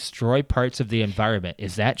to destroy parts of the environment.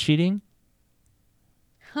 Is that cheating?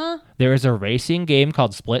 Huh? There is a racing game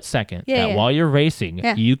called Split Second Yeah, that yeah. while you're racing,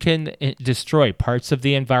 Yeah. you can destroy parts of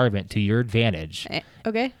the environment to your advantage.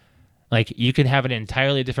 Okay. Like you can have an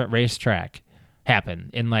entirely different racetrack happen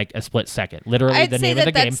in like a split second. Literally, I'd the say name of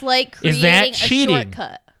the that game. that's like Is creating that a cheating?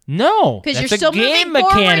 shortcut. No, Because that's you're a still game moving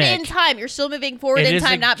forward mechanic. in time. You're still moving forward It in is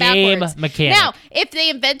time, a not game backwards. mechanic. Now, if they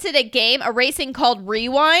invented a game, a racing called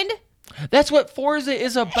Rewind, That's what Forza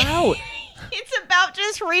is about. it's about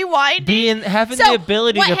just rewinding. Having So the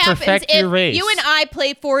ability what to happens perfect if your race. you and I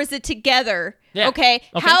play Forza together? Yeah. Okay?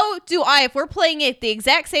 Okay. How do I, if we're playing it at the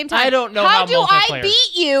exact same time, I don't know how how do I multiplayer-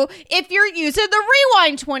 beat you if you're using the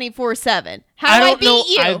Rewind 24/7? How I do I don't beat know.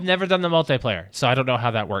 you? I've never done the multiplayer, so I don't know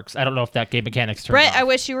how that works. I don't know if that game mechanics turns Brett, off. I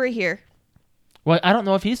wish you were here. Well, I don't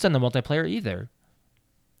know if he's done the multiplayer either.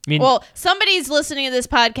 I mean, Well, somebody's listening to this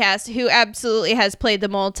podcast who absolutely has played the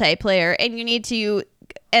multiplayer, and you need to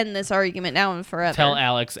end this argument now and forever. tell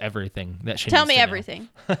Alex everything that she Tell needs me to know. everything.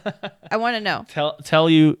 I want to know.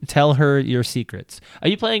 Tell her your secrets. Are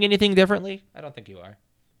you playing anything differently? I don't think you are.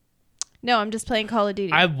 No, I'm just playing Call of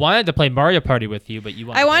Duty. I wanted to play Mario Party with you, but you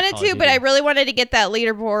wanted I to play wanted Call of to, but I Duty. really wanted to get that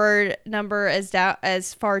leaderboard number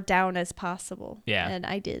as far down as possible. Yeah. And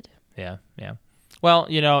I did. Yeah. Well,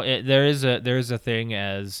 there is a thing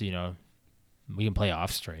as we can play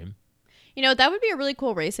off stream. You know, that would be a really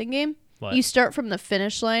cool racing game. What? You start from the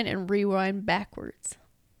finish line and rewind backwards.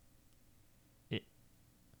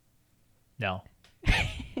 No.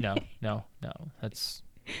 no. That's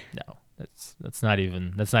not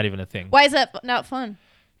even a thing. Why is that not fun?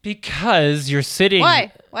 Because you're sitting.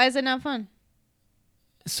 Why? Why is it not fun?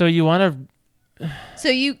 So you want to. So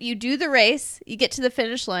you do the race, you get to the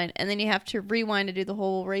finish line, and then you have to rewind to do the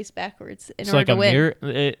whole race backwards in order to win.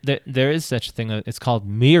 Mirror. There is such a thing. It's called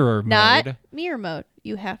mirror mode. Not mirror mode.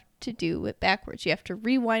 You have to do it backwards. You have to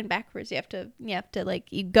rewind backwards. You have to like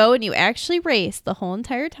you go and you actually race the whole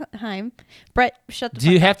entire time. Brett, shut the.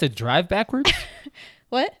 Do you have to drive backwards?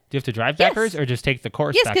 What? Do you have to drive Yes. backwards or just take the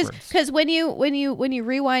course Yes, backwards? because when you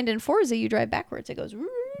rewind in Forza, you drive backwards. It goes.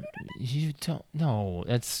 You don't know.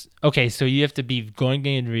 That's okay. So you have to be going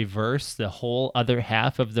in reverse the whole other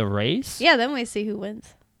half of the race. Yeah, then we see who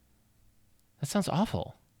wins. That sounds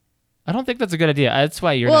awful. I don't think that's a good idea. That's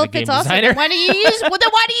why you're Well, not a if game it's awesome, designer. then why do you use? Well, then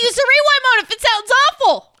why do you use the rewind mode if it sounds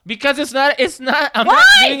awful? Because it's not. I'm Why? not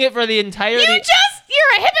doing it for the entirety.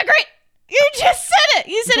 You're a hypocrite. You just said it.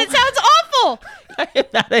 You said it sounds awful. I am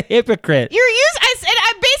not a hypocrite.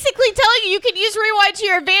 I'm basically telling you can use rewind to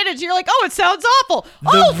your advantage. You're like, oh, it sounds awful.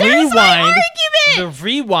 There's my argument. The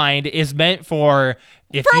rewind is meant for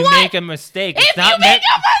if For you what? make a mistake. If It's not you meant. make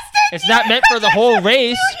a mistake, It's not meant for the whole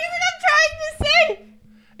race. You hear what I'm trying to say?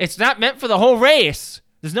 It's not meant for the whole race.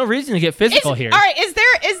 There's no reason to get physical here. All right, is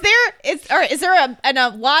there an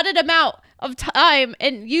allotted amount of time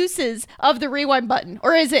and uses of the rewind button,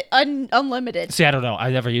 or is it unlimited? See, I don't know. I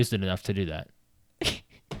never used it enough to do that.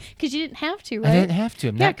 Because you didn't have to, right? I didn't have to.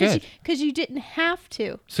 I'm not good. Because you didn't have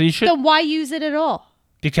to. So you should. Then why use it at all?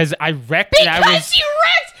 Because I wrecked Because and I was. you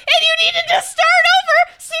wrecked and you needed to start over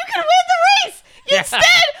so you could win the race. Yeah. Instead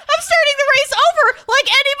of starting the race over like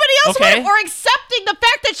anybody else Okay. would, or accepting the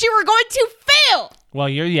fact that you were going to fail. While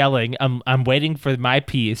you're yelling, I'm waiting for my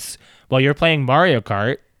piece. While you're playing Mario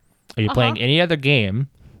Kart, or you're playing any other game.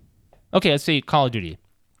 Okay, let's say Call of Duty.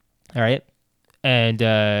 All right, and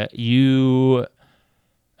you.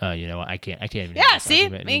 You know what? I can't even. Yeah, have this see?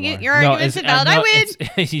 argument Make it- anymore. your argument's invalid. I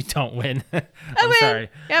win. You don't win. I I'm win. sorry.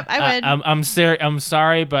 Yep, I win. I'm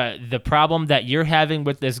sorry, but the problem that you're having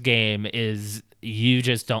with this game is you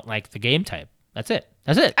just don't like the game type. That's it.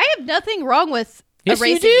 I have nothing wrong with Yes, a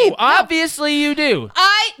racing you do. game. No. Obviously, you do.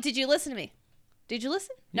 Did you listen to me? Did you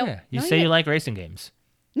listen? No. Yeah, you No, say you didn't. like racing games.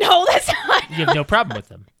 No, that's not. You have no problem with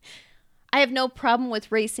them, I have no problem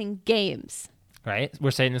with racing games. right? We're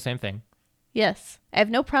saying the same thing. Yes. I have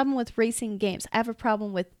no problem with racing games. I have a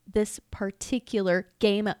problem with this particular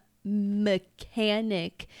game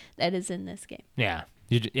mechanic that is in this game. Yeah.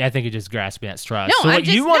 I think you're just grasping at straws. No, so I'm what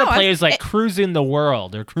you just- want to no, play I'm- is like Cruising the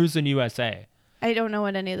World or Cruising USA. I don't know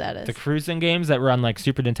what any of that is. The cruising games that were on like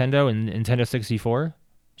Super Nintendo and Nintendo 64.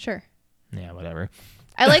 Sure. Yeah, whatever.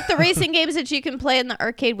 I like the racing games that you can play in the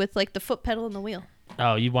arcade with like the foot pedal and the wheel.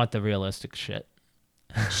 Oh, you want the realistic shit.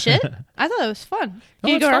 Shit. I thought it was fun. No,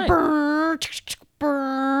 You it's go fine.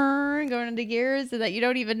 burr, going into gears that you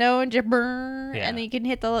don't even know and just burr, Yeah. and then you can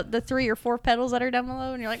hit the 3 or 4 pedals that are down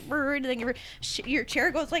below and you're like burr, and then your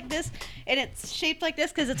chair goes like this and it's shaped like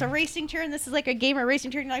this because it's a racing chair and this is like a gamer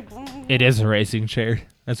racing chair and you're like brr. It is a racing chair.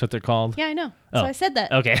 That's what they're called. Yeah, I know. Oh. So I said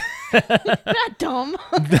that. Okay. Not dumb.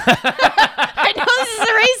 I know this is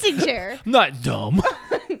a racing chair. Not dumb.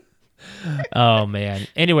 Oh man.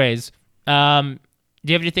 Anyways, do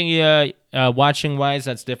you have anything watching wise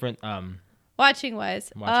that's different? Watching wise.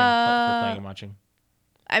 For playing and watching.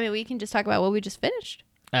 I mean, we can just talk about what we just finished.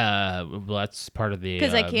 Well, that's part of the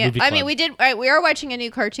Because I can't. movie I mean, club. we are watching a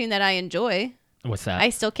new cartoon that I enjoy. What's that? I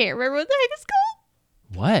still can't remember what the heck it's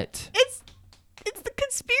called. What? It's the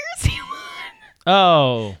conspiracy one.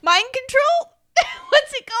 Oh. Mind control?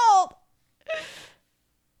 What's it called?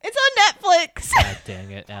 It's on Netflix. God dang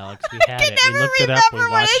it, Alex. We had can it. We never looked it up. We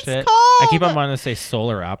remember what watched it's it. called. I keep on wanting to say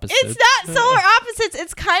solar opposites. It's not solar opposites.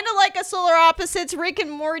 It's kind of like a solar opposites, Rick and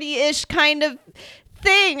Morty-ish kind of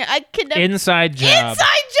thing. I can never. Inside Job. Inside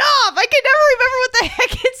Job. I can never remember what the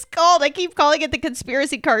heck it's called. I keep calling it the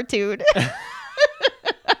conspiracy cartoon. I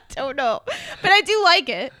don't know, but I do like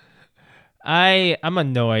it. I'm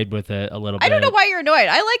annoyed with it a little bit. I don't know why you're annoyed.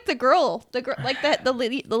 I like the girl, like the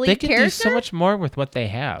lead They can character. do so much more with what they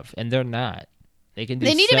have, and they're not. They can do.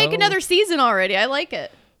 They need to make so- another season already. I like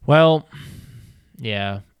it. Well,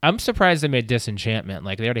 yeah. I'm surprised they made Disenchantment.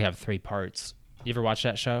 Like they already have 3 parts. You ever watch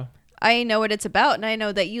that show? I know what it's about, and I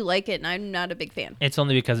know that you like it, and I'm not a big fan. It's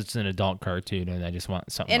only because it's an adult cartoon, and I just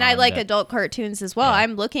want something. And I on like that- adult cartoons as well. Yeah.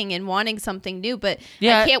 I'm looking and wanting something new, but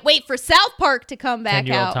Yeah. I can't wait for South Park to come back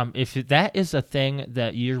 10-year-old out. Tom. If that is a thing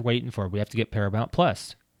that you're waiting for, we have to get Paramount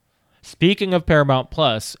Plus. Speaking of Paramount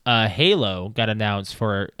Plus, Halo got announced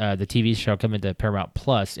for the TV show coming to Paramount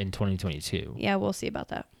Plus in 2022. Yeah, we'll see about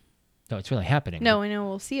that. No, it's really happening. No, I know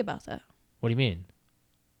we'll see about that. What do you mean?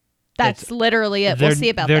 That's literally it. We'll see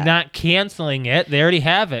about they're that. They're not canceling it. They already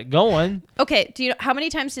have it going. Okay, do you know how many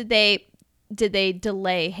times did they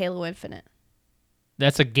delay Halo Infinite?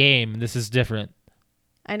 That's a game. This is different.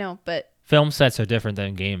 I know, but Film sets are different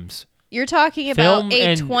than games. you're talking about Film a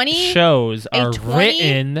and 20 shows are 20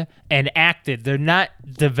 written and acted. They're not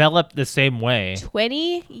developed the same way.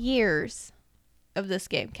 20 years of this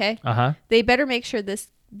game, okay? Uh-huh. They better make sure this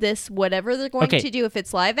whatever they're going Okay. to do, if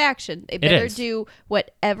it's live action, they better is. do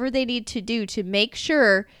whatever they need to do to make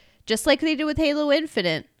sure, just like they did with Halo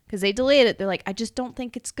Infinite, because they delayed it. They're like, I just don't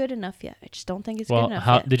think it's good enough yet. I just don't think it's good Well, enough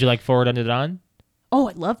how yet. did you like Forward Unto Dawn? Oh,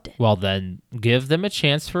 I loved it. Well, then give them a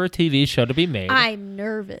chance for a TV show to be made. I'm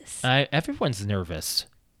nervous. Everyone's nervous.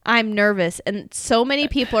 I'm nervous, and so many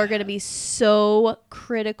people are going to be so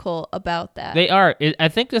critical about that. They are. I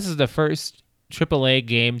think this is the first AAA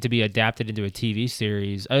game to be adapted into a TV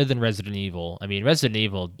series, other than Resident Evil. I mean, Resident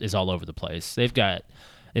Evil is all over the place. They've got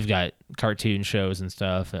cartoon shows and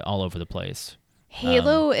stuff all over the place.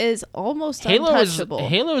 Halo is almost Halo untouchable.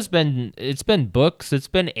 has been books, it's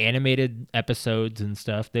been animated episodes and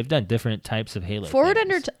stuff. They've done different types of Halo.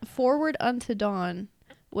 things. Forward Unto Dawn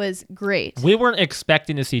was great. We weren't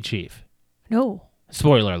expecting to see Chief. No.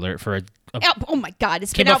 Spoiler alert for a Oh my God!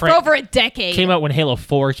 It's Came been out out for for- over a decade. came out when Halo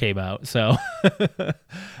 4 came out. So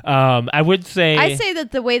I would say I say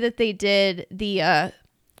that the way that they did the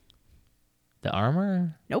the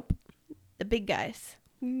armor, the big guys,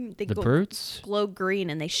 they the brutes, glow green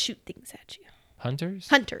and they shoot things at you. hunters.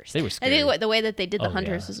 Hunters. They were I scary. think the way that they did the Oh,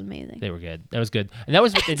 hunters yeah. was amazing. They were good. That was good. And that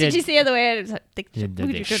was what they Did did. you see the way I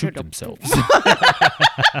They shoot themselves.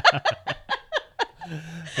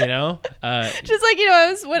 You know? Just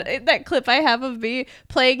like, that clip I have of me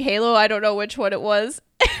playing Halo, I don't know which one it was.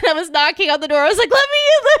 And I was knocking on the door. I was like, let me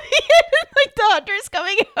in. Like the hunters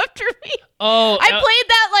coming after me. Oh, I played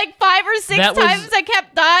that like 5 or 6 that was, times. I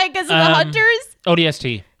kept dying because of the hunters.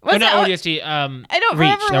 ODST. Was not it ODST. I don't Reach.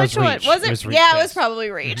 remember That which one. Reach. Was it? It was Reach, Yeah, it yes. was probably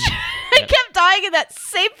Reach. I kept dying in that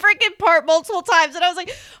same freaking part multiple times. And I was like,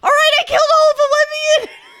 all right, I killed all of them. Let me in.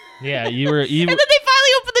 Yeah, you were. And then they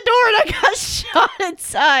finally opened the door and I got shot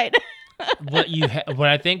inside. What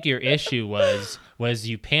I think your issue was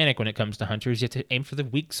you panic when it comes to hunters. You have to aim for the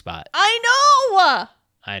weak spot. I know.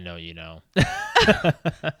 I know you know.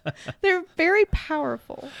 They're very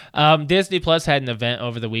powerful. Disney Plus had an event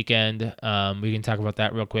over the weekend. We can talk about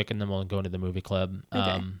that real quick, and then we'll go into the movie club.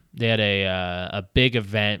 Okay. They had a big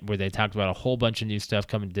event where they talked about a whole bunch of new stuff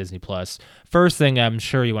coming to Disney Plus. First thing I'm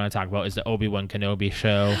sure you want to talk about is the Obi-Wan Kenobi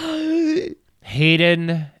show.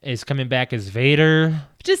 Hayden is coming back as Vader.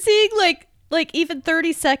 Just seeing like even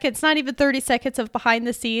 30 seconds, not even 30 seconds of behind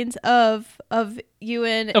the scenes of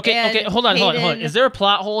Ewan. Okay, hold on. Hayden. Is there a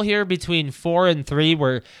plot hole here between 4 and 3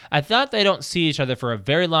 where I thought they don't see each other for a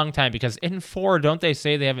very long time? Because in 4, don't they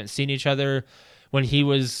say they haven't seen each other when he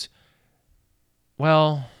was?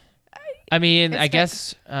 Well, I mean, I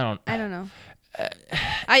guess I don't know.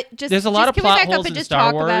 I just there's a lot of can plot we back up holes and in just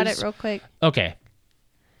Star talk about Wars. it real quick? Okay.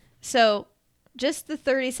 So, just the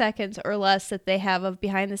 30 seconds or less that they have of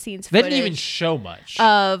behind the scenes They footage didn't even show much.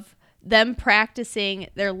 of them practicing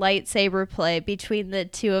their lightsaber play between the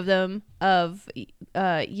two of them, of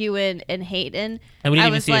Ewan and Hayden. And we I didn't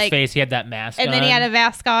even was see his like- face. He had that mask And then he on. had a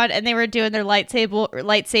mask on, and they were doing their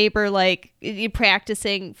lightsaber like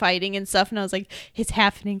practicing fighting and stuff. And I was like, "It's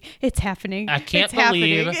happening! It's happening! I can't it's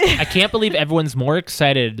happening." I can't believe everyone's more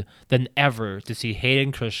excited than ever to see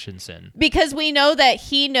Hayden Christensen. Because we know that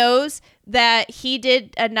he knows that he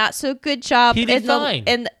did a not so good job. He did fine.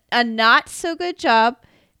 In a not so good job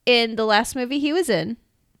in the last movie he was in.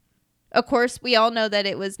 Of course, we all know that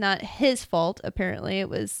it was not his fault. Apparently, it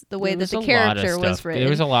was the way that the character was written. There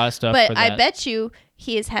was a lot of stuff. But for I that. bet you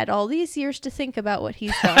he has had all these years to think about what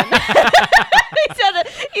he's done.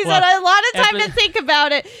 he's had a lot of time to think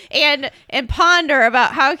about it and ponder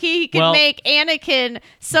about how he can make Anakin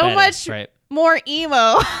so better, much right. more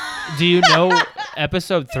emo. Do you know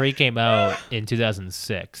episode 3 came out in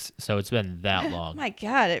 2006, so it's been that long. My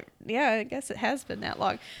God, I guess it has been that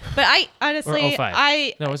long. But I honestly, Or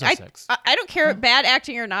 05. No, it was 06. I don't care bad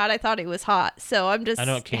acting or not. I thought he was hot, so I'm just I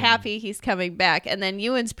know it came- happy he's coming back. And then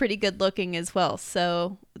Ewan's pretty good looking as well,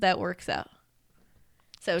 so that works out.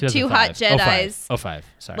 So 2 hot 2005. Jedi's 05,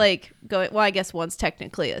 sorry. like going. Well, I guess one's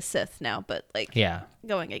technically a Sith now, but like Yeah.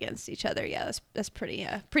 going against each other. Yeah, that's pretty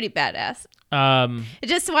badass. Um,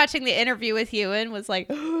 Just watching the interview with Ewan was like,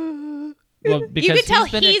 Well, because You can tell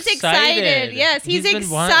been he's excited. Yes, he's been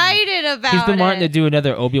excited about it. He's been wanting to do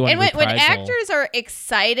another Obi-Wan And when reprisal. actors are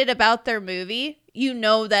excited about their movie, you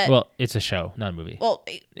know that. Well, it's a show, not a movie. Well,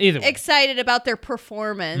 Either way. excited about their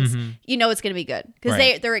performance, you know it's going to be good because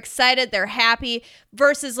Right. they're excited, they're happy.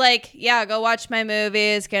 Versus like, yeah, go watch my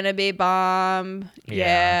movie, it's going to be bomb.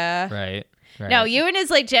 Yeah. Right. No, Ewan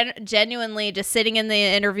is like genuinely just sitting in the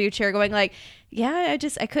interview chair, going like, "Yeah,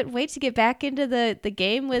 I couldn't wait to get back into the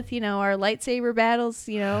game with our lightsaber battles,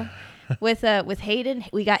 with Hayden.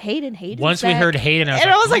 We got Hayden. Once we heard Hayden, I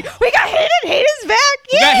was like, we got Hayden. Hayden's back.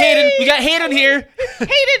 we got Yay! Hayden. We got Hayden here.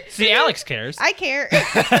 Hayden. See, Alex cares. I care.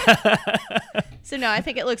 So no, I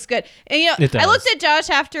think it looks good. And It does. I looked at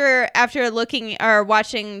Josh after looking or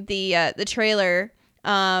watching the trailer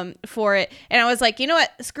for it, and I was like, you know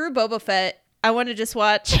what? Screw Boba Fett. I want to just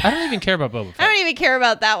watch. I don't even care about Boba Fett. I don't even care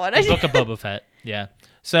about that one. The Book of Boba Fett. Yeah.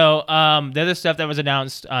 So the other stuff that was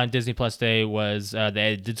announced on Disney Plus Day was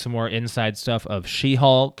they did some more inside stuff of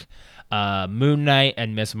She-Hulk, Moon Knight,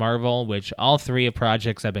 and Miss Marvel, which all three of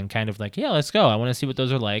projects have been kind of like, yeah, let's go. I want to see what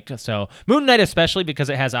those are like. So Moon Knight especially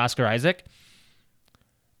because it has Oscar Isaac.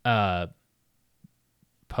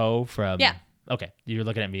 Poe from... Yeah. Okay, you're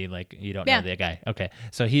looking at me like you don't Yeah. know that guy. Okay,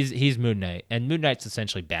 so he's Moon Knight, and Moon Knight's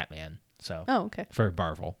essentially Batman. So Oh, okay. for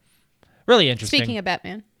Marvel, really interesting. Speaking of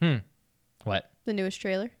Batman, What? the newest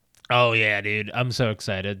trailer. Oh yeah, dude! I'm so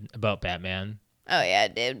excited about Batman. Oh yeah,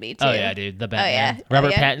 dude, me too. Oh yeah, dude! The Batman. yeah. Robert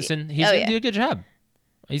Oh, yeah. Pattinson. He's Oh, gonna yeah. do a good job.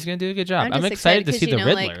 He's gonna do a good job. I'm just excited to 'cause, see the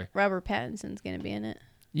Riddler. Like, Robert Pattinson's gonna be in it.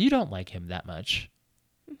 You don't like him that much,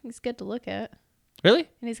 He's good to look at, really?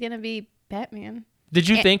 and he's gonna be Batman. Did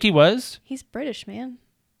you think he was? He's British, man.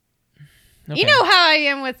 Okay. You know how I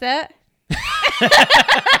am with that.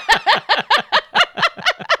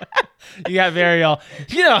 You got very all.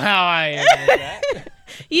 You know how I am. With that.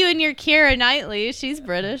 You and your Keira Knightley, she's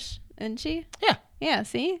British, isn't she? Yeah, Yeah.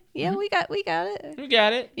 See, yeah, we got it. you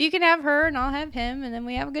got it. You can have her, and I'll have him, and then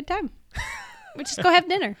we have a good time. We just go have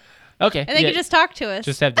dinner, Okay. and they can just talk to us.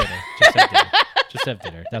 just have dinner. Just have dinner. Just have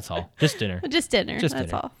dinner. That's all. Just dinner. Just dinner. Just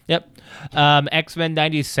That's dinner. all. Yep. X-Men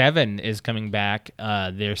 97 is coming back.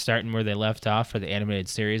 They're starting where they left off for the animated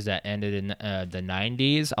series that ended in the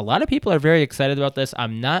 90s. A lot of people are very excited about this.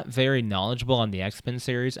 I'm not very knowledgeable on the X-Men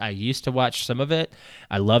series. I used to watch some of it.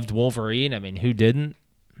 I loved Wolverine. I mean, who didn't?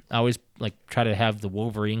 I always try to have the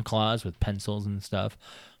Wolverine claws with pencils and stuff.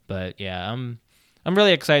 But yeah, I'm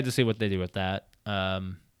really excited to see what they do with that.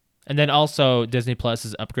 And then also Disney Plus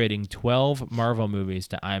is upgrading 12 Marvel movies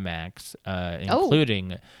to IMAX,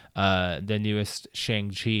 including the newest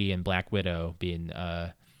Shang-Chi and Black Widow being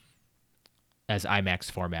as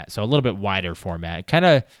IMAX format, so a little bit wider format.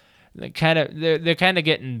 They're kind of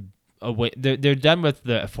getting away. They're done with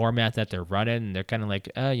the format that they're running, and they're kind of like,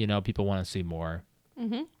 people want to see more.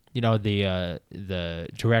 Mm-hmm. The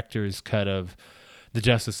director's cut of the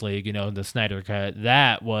Justice League, the Snyder cut,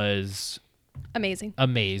 that was Amazing.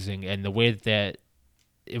 and the way that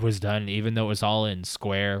it was done, even though it was all in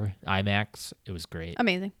square IMAX, it was great.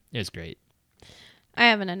 Amazing. It was great. I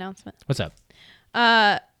have an announcement. What's up?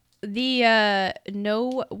 The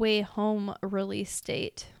No Way Home release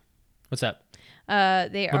date. What's up?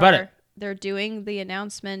 They're doing the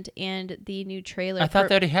announcement and the new trailer. I thought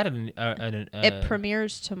they already had it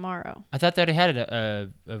premieres tomorrow. I thought they already had a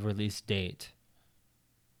release date.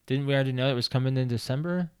 Didn't we already know it was coming in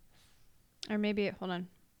December? Or maybe hold on.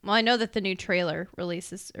 Well, I know that the new trailer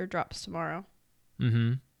releases or drops tomorrow.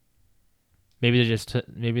 Mm-hmm. Maybe they just.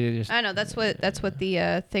 I know that's what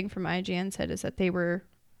the thing from IGN said is that they were.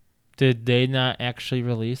 Did they not actually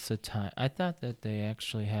release a time? I thought that they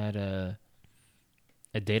actually had a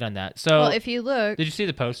date on that. So, Well, if you look. did you see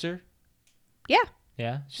the poster? Yeah.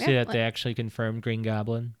 Yeah. Did you see that they actually confirmed Green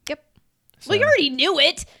Goblin? Yep. So- Well, you already knew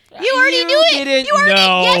it. You already knew it. didn't You already.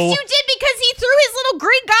 know. Yes, you did because he threw his little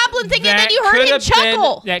Green Goblin thing, and then you heard could him have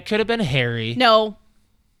chuckle. That could have been Harry. No.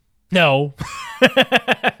 No.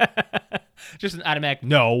 Just an automatic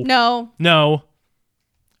no. No. No.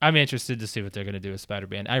 I'm interested to see what they're going to do with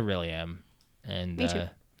Spider-Man. I really am. And Me too.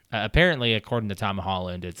 Apparently, according to Tom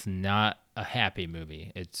Holland, it's not a happy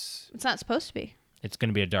movie. It's It's not supposed to be. going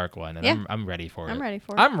to be a dark one, and Yeah. I'm ready for it. I'm ready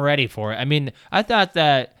for it. I'm ready for it. I mean, I thought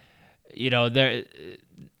that,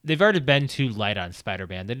 they've already been too light on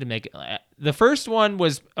Spider-Man. They didn't make it. The first one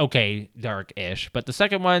was okay, dark-ish, but the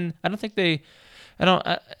second one, I mean,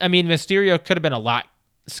 Mysterio could have been a lot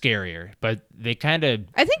scarier, but they kind of,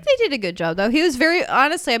 I think they did a good job, though. He was very,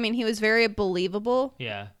 honestly, I mean, he was very believable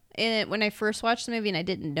yeah. in it when I first watched the movie, and I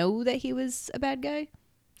didn't know that he was a bad guy.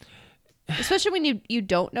 especially when you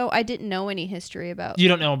don't know. I didn't know any history about. You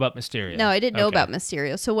don't know about Mysterio. No, I didn't know Okay. about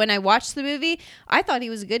Mysterio. So when I watched the movie, I thought he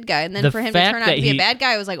was a good guy, and then for him to fact turn out that to be he- a bad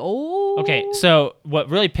guy, I was like, oh. Okay, so what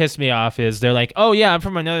really pissed me off is they're like, "Oh yeah, I'm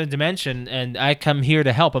from another dimension, and I come here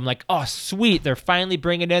to help." I'm like, "Oh sweet, they're finally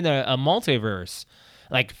bringing in a multiverse,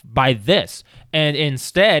 like by this." And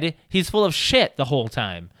instead, he's full of shit the whole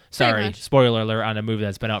time. Sorry, much. spoiler alert on a movie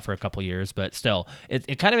that's been out for a couple years, but still,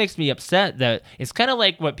 it kind of makes me upset that it's kind of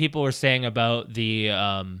like what people were saying about the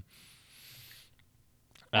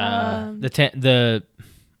the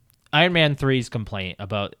Iron Man 3's complaint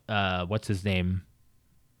about what's his name,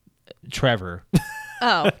 Trevor.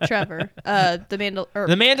 Oh, Trevor. The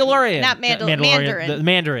Mandalorian. Not Mandalorian. Mandarin. The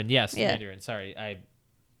Mandarin, yes. Yeah. Mandarin. Sorry, I'm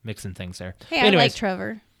mixing things there. Hey, I like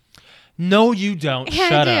Trevor. No, you don't. Yeah, I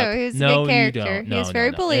Shut do. up. He was a no, good character. you don't. He No, was no,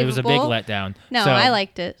 very no. It was a big believable. letdown. No, So, I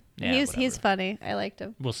liked it. Yeah, he's whatever. funny. I liked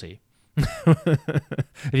him. We'll see. Have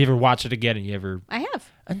you ever watched it again and you ever... I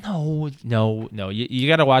have. No. You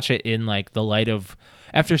got to watch it in like the light of...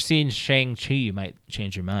 After seeing Shang-Chi, you might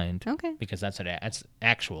change your mind. Okay. Because that's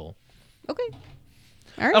actual... Okay.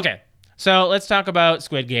 All right. Okay, so let's talk about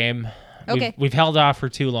Squid Game. Okay. We've held off for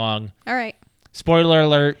too long. All right. Spoiler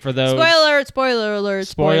alert for those. Spoiler alert.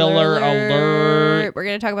 Spoiler alert. We're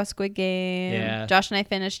going to talk about Squid Game. Yeah. Josh and I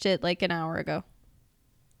finished it like an hour ago.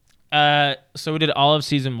 So we did all of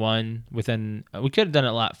season 1 within. We could have done it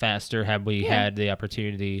a lot faster had we had the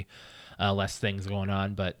opportunity. Less things going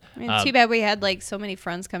on, but I mean, it's too bad we had like so many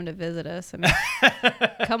friends come to visit us. I mean,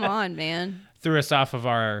 come on, man. threw us off of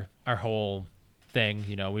our whole thing.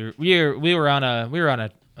 You know, we were on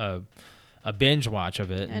a binge watch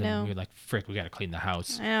of it, and then we were like, "Frick, we got to clean the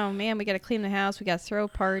house." Oh man, we got to clean the house. We got to throw a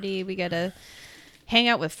party. We got to hang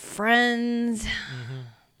out with friends.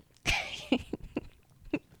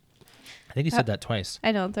 I think you said that twice.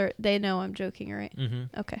 I know they know I'm joking, right?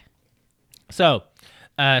 Mm-hmm. Okay. So,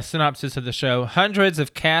 synopsis of the show: hundreds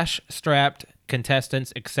of cash-strapped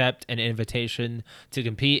contestants accept an invitation to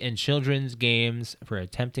compete in children's games for a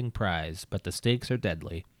tempting prize, but the stakes are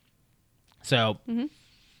deadly. So,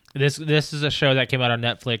 this is a show that came out on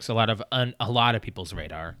Netflix. A lot of people's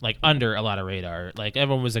radar, like under a lot of radar. Like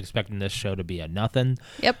everyone was expecting this show to be a nothing.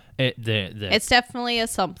 Yep. It's It's definitely a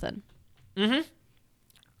something.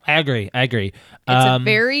 I agree. It's a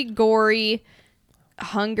very gory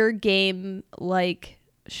Hunger Game like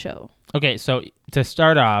show. Okay, so to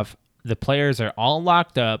start off, the players are all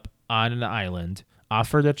locked up on an island,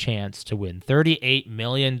 offered a chance to win $38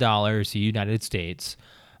 million United States,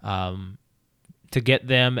 to get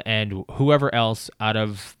them and whoever else out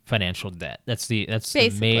of financial debt. That's the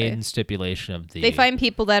Basically. main stipulation of the. They find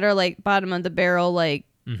people that are like bottom of the barrel, like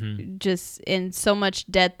just in so much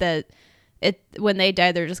debt that when they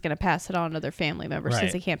die, they're just going to pass it on to their family members since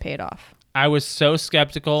Right. they can't pay it off. I was so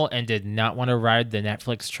skeptical and did not want to ride the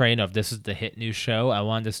Netflix train of this is the hit new show. I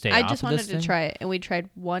wanted to stay I off just of wanted this to thing. try it, and we tried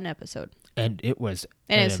one episode. And it was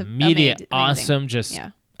And an it's immediate amazing. awesome. Just Yeah.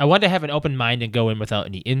 I wanted to have an open mind and go in without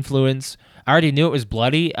any influence. I already knew it was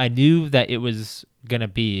bloody. I knew that it was gonna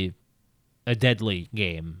be a deadly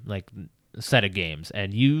game, like set of games.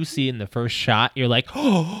 And you see in the first shot, you're like,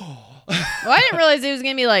 oh. Well, I didn't realize it was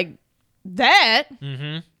going to be like that.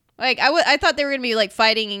 Mm-hmm. Like I thought they were going to be like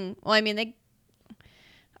fighting. Well, I mean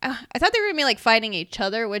I thought they were going to be like fighting each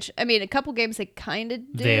other, which I mean a couple games they kind of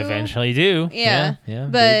do. They eventually do. Yeah. Yeah.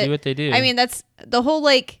 But They do what they do. I mean that's the whole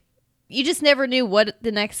like you just never knew what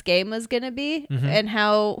the next game was going to be and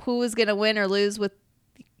who was going to win or lose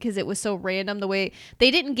because it was so random the way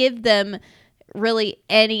they didn't give them really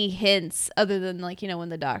any hints other than like, you know, when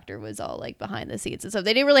the doctor was all like behind the scenes and stuff.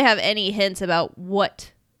 They didn't really have any hints about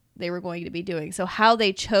what they were going to be doing. So how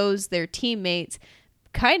they chose their teammates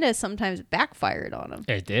kind of sometimes backfired on them.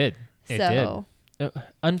 It did. It So did.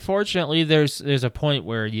 Unfortunately, there's a point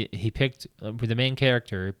where he picked the main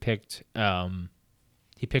character picked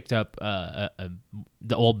he picked up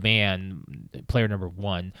the old man, player number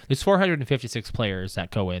 1. There's 456 players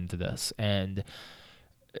that go into this, and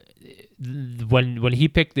when he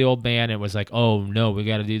picked the old man, it was like, oh no, we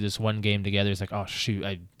got to do this one game together. It's like, oh shoot,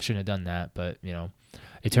 I shouldn't have done that, but you know,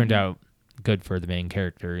 it turned out good for the main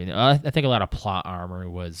character. You know, I think a lot of plot armor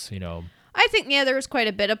was, you know. I think there was quite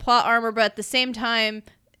a bit of plot armor, but at the same time,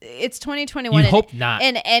 it's 2021. You hope not.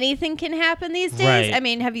 And anything can happen these days. Right. I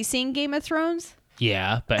mean, have you seen Game of Thrones?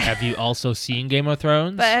 Yeah, but have you also seen Game of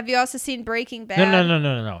Thrones? But have you also seen Breaking Bad?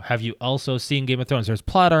 No. Have you also seen Game of Thrones? There's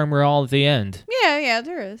plot armor all at the end. Yeah,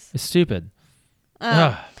 there is. It's stupid.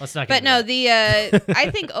 Let's not get But into no, that.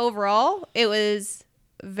 I think overall it was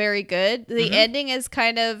very good. The ending is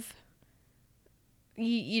kind of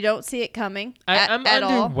you don't see it coming I'm at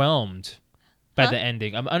all. underwhelmed. by the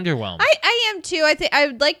ending. I'm underwhelmed. I am too. I think I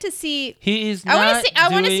would like to see. He's I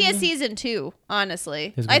not want to see a doing- season 2.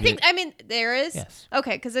 Honestly, There's gonna I be think. I mean, there is. Yes.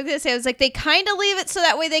 Okay, because I was gonna say, I was like, they kind of leave it so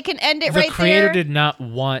that way they can end it The right creator there. did not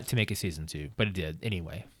want to make a season 2, but it did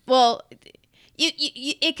anyway. Well,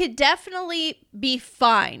 it could definitely be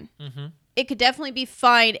fine. Mm-hmm. It could definitely be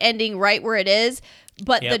fine ending right where it is,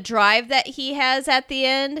 but Yep. the drive that he has at the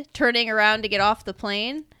end, turning around to get off the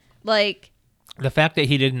plane, like The fact that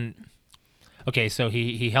he didn't. Okay, so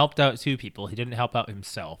he helped out 2 people. He didn't help out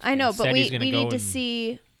himself. I know, but Instead, we he's gonna need go to and-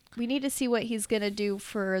 see what he's gonna do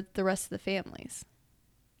for the rest of the families.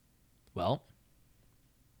 Well,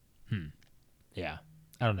 yeah.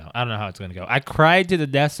 I don't know. I don't know how it's gonna go. I cried to the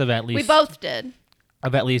deaths of at least We both did.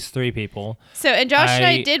 3 people. So, and Josh and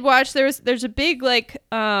I I- did watch. There's a big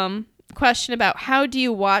question about how do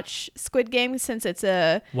you watch Squid Game since it's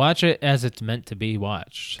Watch it as it's meant to be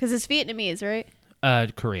watched. because it's Vietnamese, right?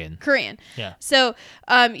 Korean. Korean. Yeah. So,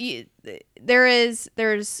 there's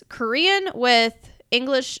Korean with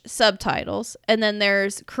English subtitles, and then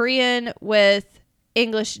there's Korean with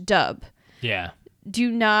English dub. Yeah.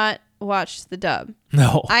 Do not watch the dub.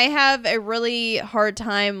 No. I have a really hard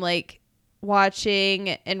time watching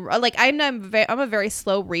and I'm a very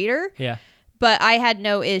slow reader, Yeah. but I had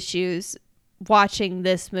no issues watching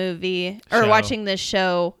this movie or Show. watching this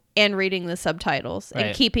show and reading the subtitles and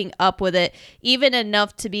Right. keeping up with it, even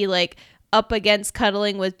enough to be up against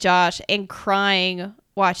cuddling with Josh and crying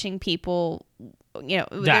watching people,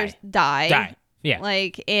 Die. die. Yeah.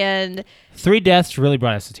 And 3 deaths really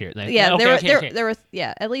brought us to tears. yeah, Okay, there were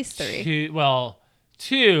at least 3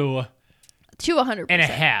 2 to 100%. and a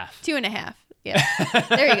half. 2.5. Yeah.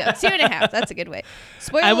 There you go. 2.5. That's a good way.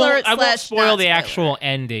 Spoiler I alert. won't / spoil not the spoiler. actual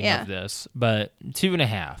ending Yeah. of this, but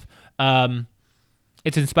 2.5.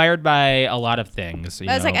 It's inspired by a lot of things. I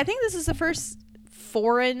was I think this is the first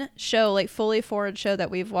foreign show, fully foreign show that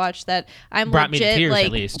we've watched that I'm brought me legit to tears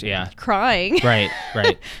at least. Yeah. crying. Right.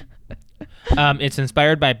 It's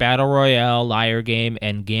inspired by Battle Royale, Liar Game,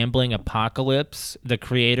 and Gambling Apocalypse. The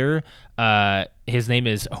creator, his name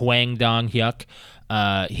is Hwang Dong-hyuk.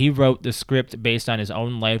 He wrote the script based on his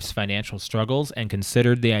own life's financial struggles and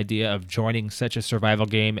considered the idea of joining such a survival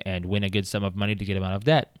game and win a good sum of money to get him out of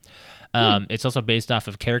debt. It's also based off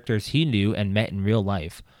of characters he knew and met in real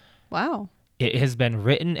life. Wow. It has been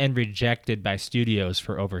written and rejected by studios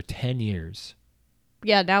for over 10 years.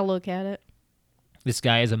 Yeah, now look at it. This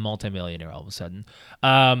guy is a multimillionaire all of a sudden.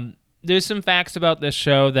 There's some facts about this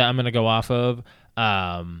show that I'm going to go off of.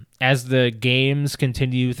 As the games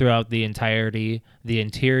continue throughout the entirety, the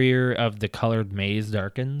interior of the colored maze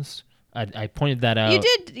darkens. I pointed that out. You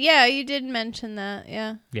did. Yeah, you did mention that.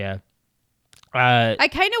 Yeah. Yeah. I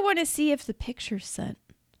kind of want to see if the picture's sent.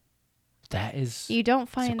 That is... You don't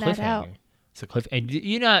it's a find that out. cliffhanger. It's a cliff... And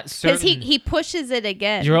you're not certain... Because he pushes it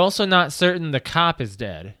again. You're also not certain the cop is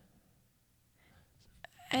dead.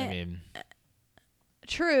 I mean...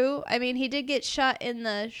 True. I mean, he did get shot in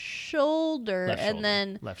the shoulder Left and shoulder.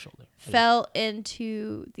 then Left shoulder. fell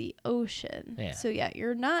into the ocean. Yeah. So yeah,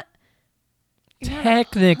 you're not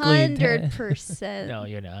Technically dead. 100%. No,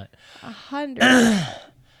 you're not. 100.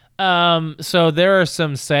 So there are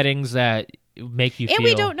some settings that make you And feel...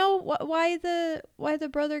 we don't know why the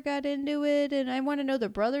brother got into it, and I want to know the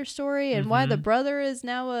brother story and why the brother is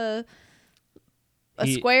now a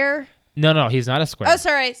He- square. No, he's not a square. Oh,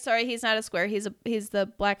 sorry, he's not a square. He's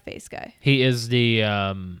the blackface guy. He is the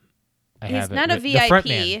He's not a The front VIP.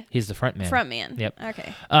 man. He's the front man. Front man. Yep.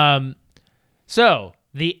 Okay. So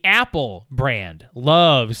the Apple brand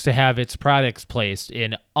loves to have its products placed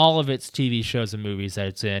in all of its TV shows and movies that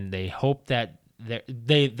it's in. They hope that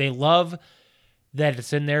they love that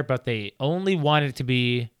it's in there, but they only want it to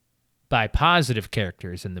be by positive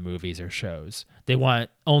characters in the movies or shows. They want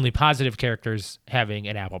only positive characters having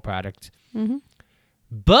an Apple product. Mm-hmm.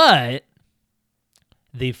 But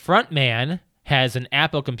the front man has an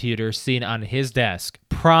Apple computer seen on his desk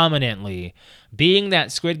prominently. Being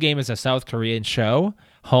that Squid Game is a South Korean show,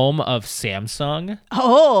 home of Samsung,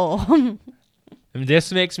 Oh.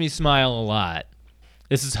 this makes me smile a lot.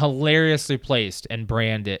 This is hilariously placed and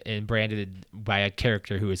branded by a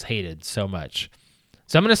character who is hated so much.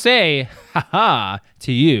 So I'm going to say, haha,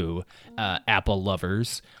 to you, Apple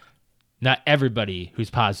lovers. Not everybody who's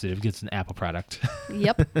positive gets an Apple product.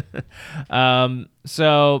 Yep.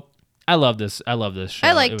 So I love this. I love this show.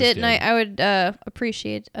 I liked was it, and good. I would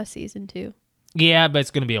appreciate a season 2. Yeah, but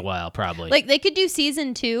it's going to be a while, probably. They could do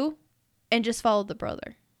season 2 and just follow the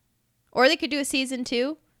brother. Or they could do a season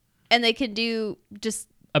 2 and they could do just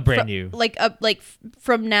a brand new.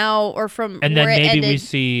 From now or from And where then it maybe ended, we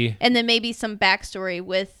see... and then maybe some backstory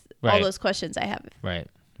with all Right. those questions I have. Right.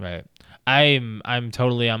 I'm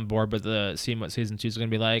totally on board with seeing what season 2 is going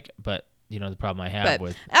to be like, but the problem I have But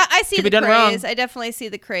with I see could the be done wrong. craze. I definitely see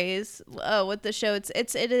the craze with the show.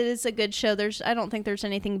 It is a good show. I don't think there's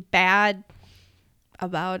anything bad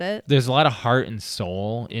about it. There's a lot of heart and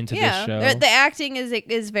soul into this show. The acting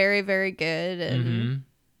is very, very good, and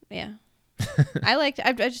yeah. I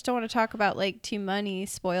just don't want to talk about like too many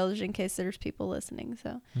spoilers in case there's people listening.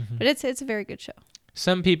 So, but it's a very good show.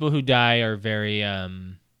 Some people who die are very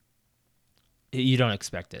you don't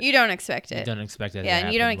expect it. You don't expect it. You don't expect it. Yeah, to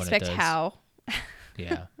and you don't happen when it expect does. how.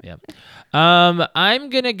 Yeah. I'm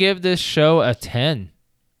gonna give this show a 10.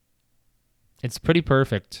 It's pretty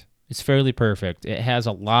perfect. It's fairly perfect. It has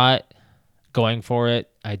a lot going for it.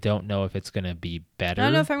 I don't know if it's gonna be better. I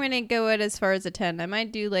don't know if I'm gonna go it as far as a 10. I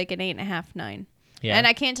might do like an 8.5, 9. Yeah. And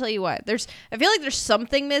I can't tell you what. I feel like there's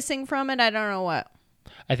something missing from it. I don't know what.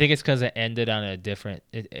 I think it's because it ended on a different.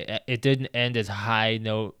 It didn't end as high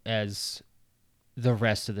note as the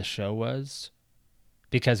rest of the show was,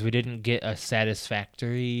 because we didn't get a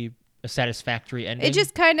satisfactory ending. It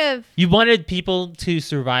just kind of. You wanted people to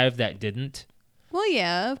survive that didn't. Well,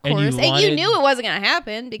 yeah, of And course. you And you knew it wasn't going to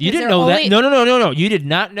happen because You didn't they're know only, that. No. You did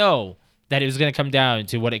not know that it was going to come down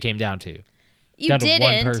to what it came down to. You down to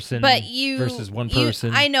didn't, one person but you versus one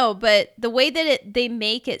person. I know, but the way that they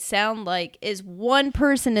make it sound like is one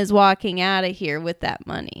person is walking out of here with that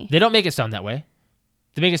money. They don't make it sound that way.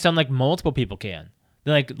 They make it sound like multiple people can.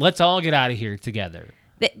 They're like, let's all get out of here together.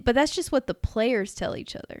 But that's just what the players tell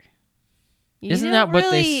each other. Isn't that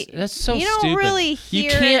what they? That's so you stupid. don't really hear You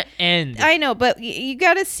can't it. end. I know, but you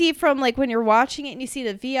got to see from like when you're watching it and you see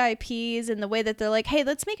the VIPs and the way that they're like, hey,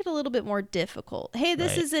 let's make it a little bit more difficult. Hey,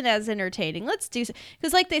 this Right. isn't as entertaining. Let's do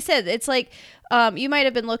because like they said, it's like you might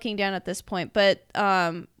have been looking down at this point, but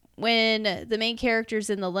when the main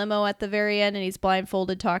character's in the limo at the very end and he's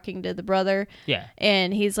blindfolded talking to the brother, Yeah.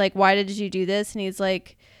 and he's like, why did you do this? And he's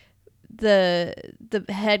like, the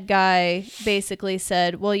head guy basically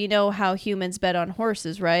said, well, you know how humans bet on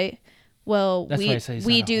horses, right? Well, That's why I say he's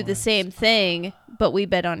we not a do the horse. same thing, but we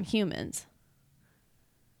bet on humans.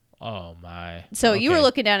 Oh my. So you were Okay.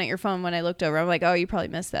 looking down at your phone when I looked over. I'm like, oh, you probably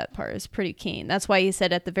missed that part. It's pretty keen. That's why he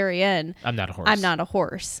said at the very end, I'm not a horse. I'm not a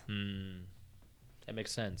horse. That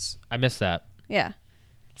makes sense. I missed that. Yeah.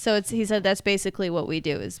 So he said that's basically what we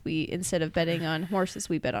do is we, instead of betting on horses,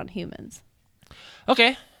 we bet on humans.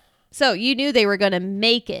 Okay. So you knew they were going to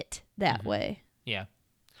make it Mm-hmm. that way. Yeah.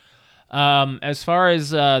 As far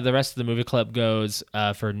as the rest of the movie club goes,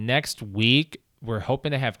 for next week, we're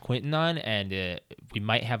hoping to have Quentin on, and we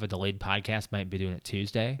might have a delayed podcast. Might be doing it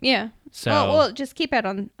Tuesday. Yeah. So- well, just keep it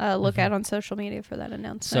on look out on social media for that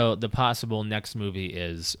announcement. So the possible next movie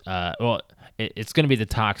is, it's going to be The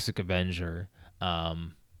Toxic Avenger.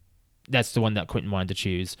 That's the one that Quentin wanted to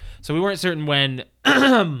choose. So we weren't certain when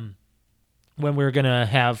we were going to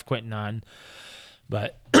have Quentin on,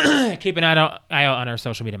 but keep an eye out on our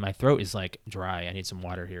social media. My throat is like dry. I need some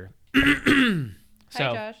water here. Hi,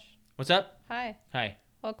 So, Josh. what's up? Hi. Hi.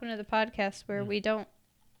 Welcome to the podcast where we don't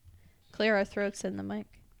clear our throats in the mic.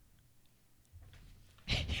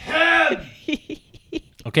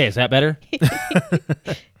 Okay, is that better?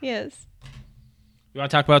 Yes. You want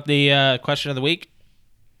to talk about the question of the week?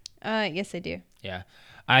 Yes, I do. Yeah,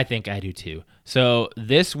 I think I do too. So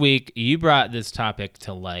this week, you brought this topic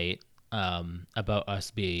to light about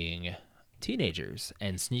us being teenagers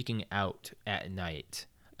and sneaking out at night.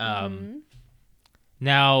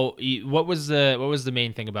 Now, what was the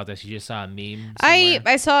main thing about this? You just saw a meme somewhere?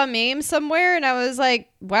 I saw a meme somewhere and I was like,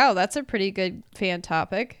 wow, that's a pretty good fan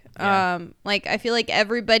topic. Yeah. Like I feel like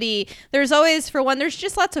everybody, there's always, for one, there's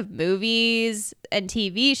just lots of movies and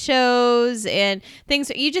TV shows and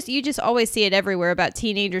things. You just always see it everywhere about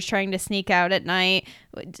teenagers trying to sneak out at night.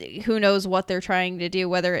 Who knows what they're trying to do,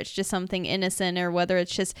 whether it's just something innocent or whether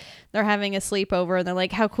it's just they're having a sleepover and they're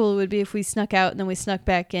like, how cool it would be if we snuck out and then we snuck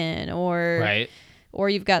back in, or Right. or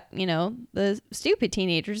you've got, the stupid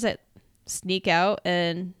teenagers that sneak out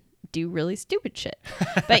and do really stupid shit.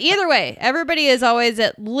 But either way, everybody has always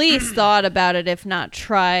at least thought about it, if not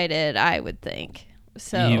tried it, I would think.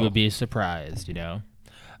 So You would be surprised,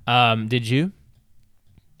 Did you?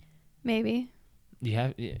 maybe.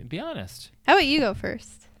 Be honest. How about you go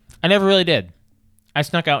first? I never really did. I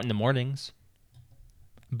snuck out in the mornings.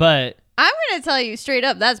 But I'm going to tell you straight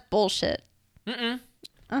up, that's bullshit. Uh-huh.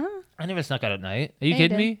 I never snuck out at night. Are you Yeah, you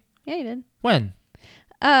kidding did. me? Yeah, you did. When?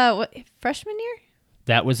 What, freshman year?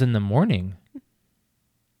 That was in the morning.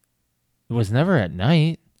 It was never at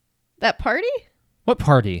night. That party? What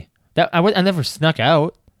party? I never snuck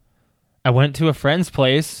out. I went to a friend's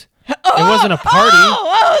place. It wasn't a party.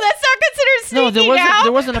 Oh, that's not considered No, there sneaking wasn't. out?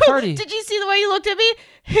 There wasn't a party. Did you see the way you looked at me?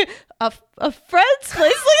 a friend's place. Look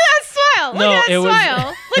at that smile. Look No, at that it was-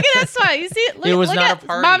 smile. Look at that smile. You see it? Look, It was look not at a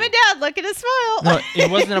party. Mom and Dad. Look at his smile. No, it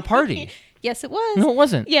wasn't a party. Yes, it was. No, it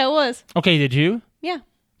wasn't. Yeah, it was. Okay, did you? Yeah.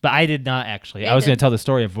 But I did not actually. Yeah, I was you going did. to tell the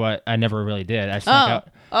story of what I never really did. I snuck out.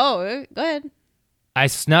 Oh, go ahead. I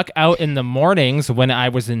snuck out in the mornings when I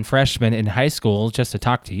was in freshman in high school just to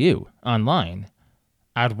talk to you online.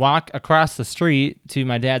 I'd walk across the street to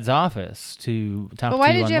my dad's office to talk But to why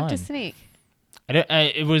you did you have online. to sneak?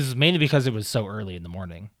 It was mainly because it was so early in the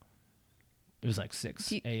morning. It was like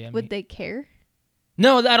 6 a.m. Would they care?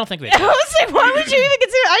 No, I don't think they I did. was like, why would you even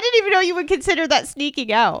consider? I didn't even know you would consider that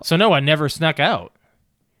sneaking out. So no, I never snuck out.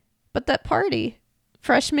 But that party,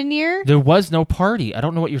 freshman year, There was no party. I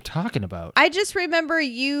don't know what you're talking about. I just remember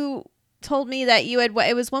you told me that you had.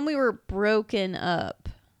 It was when we were broken up.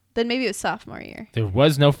 Then maybe it was sophomore year. There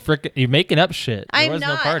was no frickin'. You're making up shit. There I'm was not.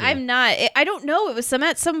 no party. I'm not. I don't know. It was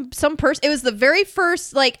some person. It was the very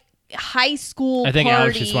first like high school. I think party.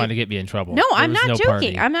 Alex just wanted to get me in trouble. No, There I'm was not no joking.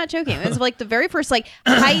 party. I'm not joking. It was like the very first like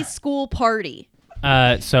high school party.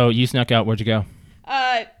 So you snuck out. Where'd you go?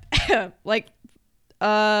 Like,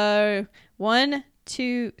 1,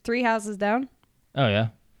 2, 3 houses down. Oh yeah.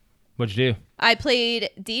 What'd you do? I played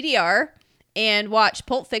DDR and watched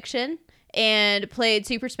Pulp Fiction and played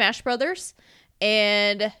Super Smash Brothers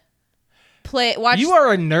and watched. You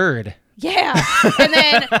are a nerd. Yeah. And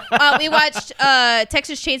then we watched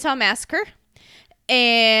Texas Chainsaw Massacre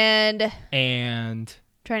and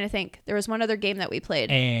trying to think. There was one other game that we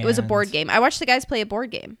played. It was a board And- game. I watched the guys play a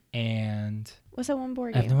board game. And What's that one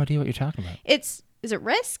board I have game? no idea what you're talking about. Is it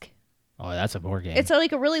Risk? Oh, that's a board game. It's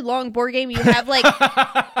like a really long board game. You have like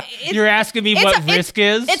You're asking me it's what a- it's- Risk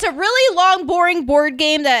is? It's a really long, boring board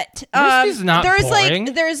game that Risk is not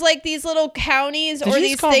boring. there's like these little counties Did or you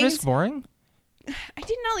these just call things. Risk boring? I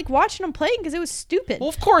did not like watching them playing because it was stupid. Well,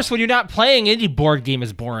 of course, when you're not playing, any board game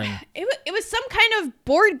is boring. It was some kind of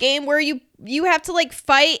board game where you have to like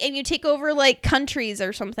fight and you take over like countries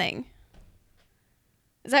or something.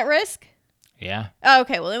 Is that Risk? Yeah. Oh,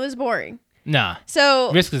 okay, well it was boring. Nah.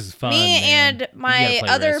 So Risk is fun. me man. and You my gotta play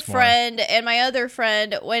other Risk more. friend and my other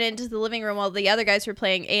friend went into the living room while the other guys were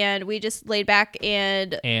playing, and we just laid back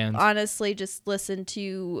and honestly just listened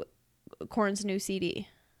to Korn's new CD.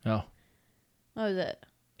 Oh. What was it?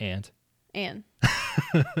 And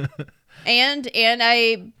And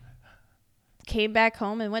I came back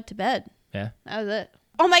home and went to bed. yeah. That was it.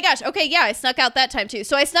 Oh my gosh. Okay, yeah, I snuck out that time too.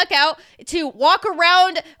 So I snuck out to walk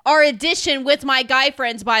around our addition with my guy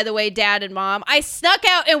friends, by the way, Dad and Mom. I snuck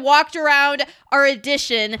out and walked around our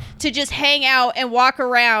addition to just hang out and walk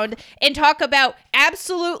around and talk about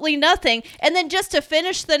absolutely nothing. And then just to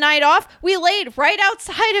finish the night off, we laid right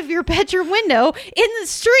outside of your bedroom window in the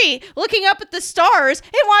street looking up at the stars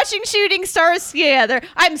and watching shooting stars together.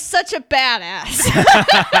 I'm such a badass.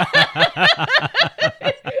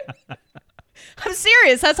 I'm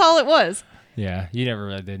serious. That's all it was. Yeah. You never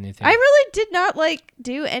really did anything. I really did not like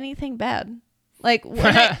do anything bad. Like when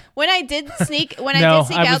I did sneak no,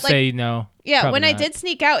 out, I would like say no. yeah, Probably when I not. did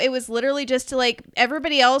sneak out, it was literally just to like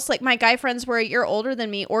everybody else. Like my guy friends were a year older than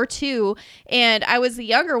me or 2, and I was the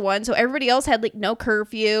younger one, so everybody else had like no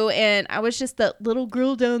curfew, and I was just the little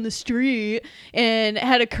girl down the street and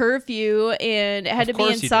had a curfew and had to be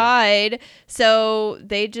course you did. inside. So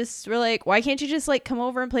they just were like, "Why can't you just like come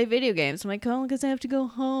over and play video games?" I'm like, "Oh, because I have to go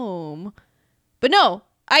home." But no.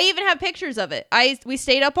 I even have pictures of it. We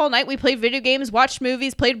stayed up all night. We played video games, watched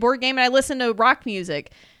movies, played board game, and I listened to rock music.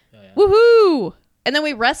 Oh, yeah. Woohoo! And then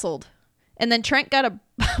we wrestled. And then Trent got a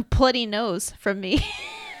bloody nose from me.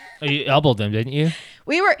 Oh, you elbowed them, didn't you?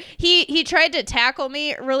 He tried to tackle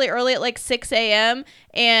me really early at like 6 a.m.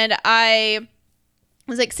 And it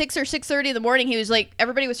was like 6 or 6:30 in the morning. He was like,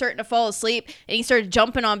 everybody was starting to fall asleep and he started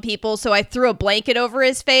jumping on people. So I threw a blanket over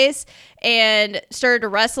his face and started to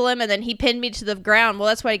wrestle him. And then he pinned me to the ground. Well,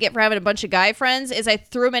 that's what I get for having a bunch of guy friends is I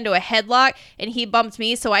threw him into a headlock and he bumped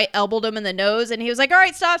me. So I elbowed him in the nose and he was like, all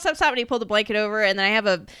right, stop. And he pulled the blanket over. And then I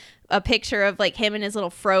have a picture of like him and his little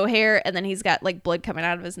fro hair. And then he's got like blood coming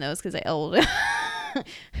out of his nose because I elbowed him.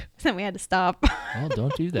 Then we had to stop. Well,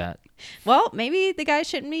 don't do that. Well, maybe the guy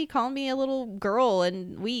shouldn't be calling me a little girl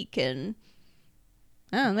and weak and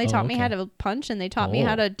I don't know, they taught me okay. how to punch and they taught me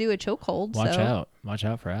how to do a chokehold. Watch so. out. Watch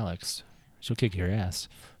out for Alex. She'll kick your ass.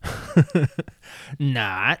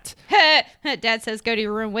 Not. Dad says, go to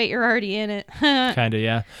your room. Wait, you're already in it. Kind of,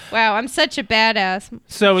 yeah. Wow, I'm such a badass.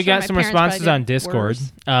 So we Sure, got my some parents responses probably on did Discord.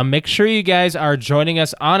 worse. Make sure you guys are joining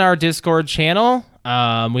us on our Discord channel.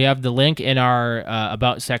 We have the link in our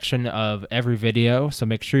About section of every video. So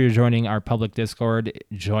make sure you're joining our public Discord,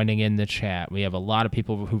 joining in the chat. We have a lot of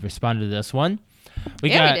people who responded to this one. We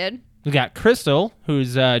did. We got Crystal,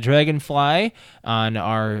 who's Dragonfly on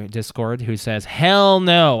our Discord, who says, "Hell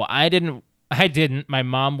no, I didn't. My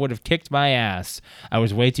mom would have kicked my ass. I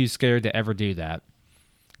was way too scared to ever do that."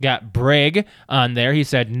 Got Brig on there. He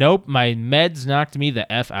said, "Nope, my meds knocked me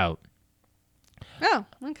the F out." Oh,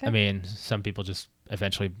 okay. I mean, some people just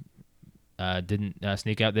eventually didn't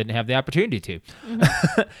sneak out, didn't have the opportunity to.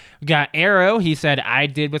 Mm-hmm. We got Arrow. He said, "I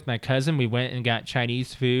did with my cousin. We went and got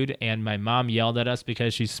Chinese food, and my mom yelled at us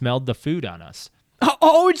because she smelled the food on us."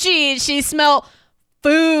 Oh, geez, she smelled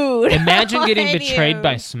food. Imagine getting on betrayed you.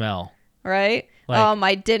 by smell. Right? Like-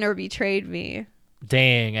 My dinner betrayed me.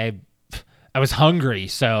 Dang, I was hungry,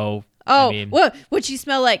 so Oh, I mean, what? What'd you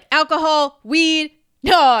smell like? Alcohol, weed?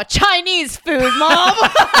 No, Chinese food, Mom. Go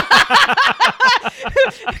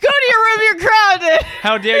to your room. You're grounded.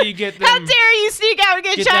 how dare you get them? How dare you sneak out and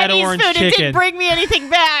get Get that Chinese orange food and chicken. didn't bring me anything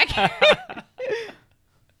back?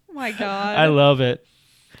 Oh my God. I love it.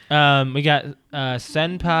 We got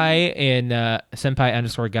Senpai in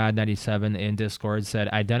Senpai_God97 in Discord said,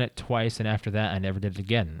 "I done it twice, and after that, I never did it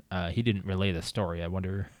again." He didn't relay the story. I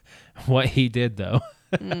wonder what he did though.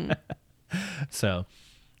 So,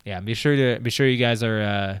 yeah, be sure you guys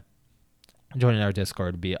are joining our Discord.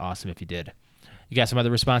 It'd be awesome if you did. You got some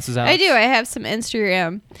other responses out? I do. I have some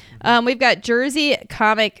Instagram. We've got Jersey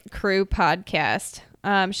Comic Crew Podcast.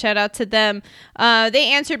 Shout out to them. They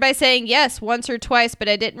answered by saying yes once or twice, but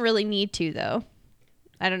I didn't really need to though.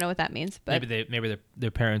 I don't know what that means, but maybe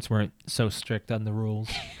their parents weren't so strict on the rules.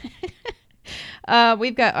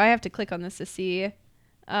 we've got. I have to click on this to see.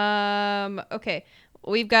 Okay,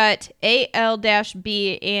 we've got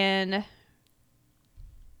AL-B and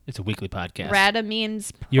It's a weekly podcast.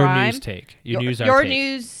 Radameans Prime. Your news take. Your news. Our Your take.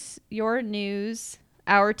 news. Your news.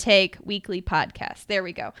 Our Take weekly podcast. There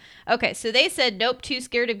we go. Okay, so they said, "Nope, too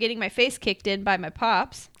scared of getting my face kicked in by my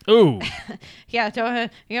pops." Ooh. Yeah, you don't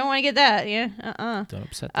want to get that. Yeah, Don't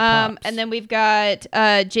upset the pops. And then we've got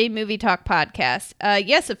J Movie Talk podcast.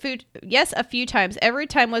 Yes, a few times. Every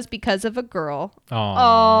time was because of a girl.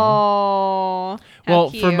 Oh. Well,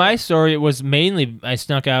 for my story, it was mainly I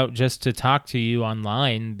snuck out just to talk to you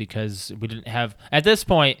online because we didn't have at this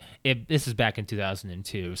point. This is back in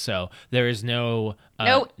 2002, so there is no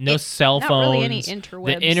cell not phones. really any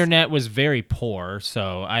interwebs. The internet was very poor,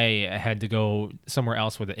 so I had to go somewhere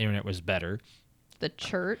else where the internet was better. The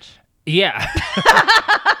church. Yeah.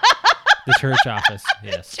 The church office.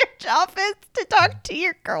 Yes. Church office to talk to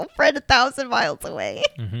your girlfriend 1,000 miles away.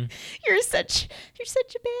 Mm-hmm. You're such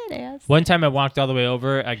a badass. One time I walked all the way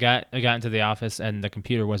over. I got into the office and the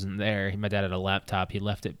computer wasn't there. My dad had a laptop. He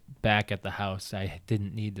left it back at the house. I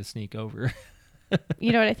didn't need to sneak over.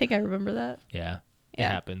 You know what? I think I remember that. Yeah. It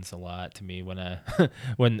Yeah. happens a lot to me when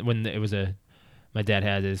when it was my dad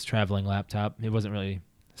had his traveling laptop. It wasn't really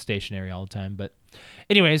stationary all the time, but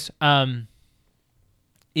anyways,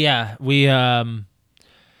 yeah, we have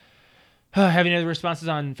any other responses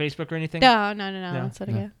on Facebook or anything? No. No? That's what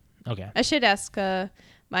I No. got. Okay. I should ask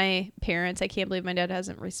my parents. I can't believe my dad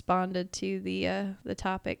hasn't responded to the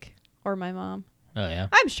topic, or my mom. Oh yeah.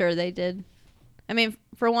 I'm sure they did. I mean,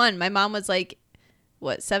 for one, my mom was like,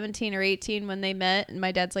 17 or 18 when they met, and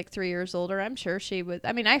my dad's like 3 years older. I'm sure she would.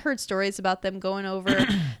 I mean, I heard stories about them going over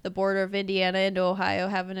the border of Indiana into Ohio,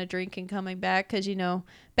 having a drink and coming back, because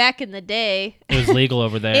back in the day, It was legal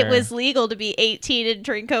over there. it was legal to be 18 and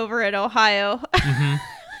drink over in Ohio. Mm-hmm.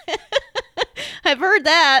 I've heard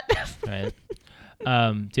that. Right. Do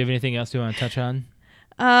you have anything else you want to touch on?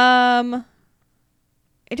 I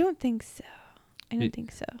don't think so.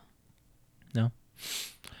 No.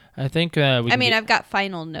 I think I've got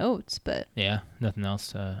final notes, but yeah, nothing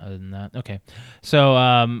else other than that. Okay, so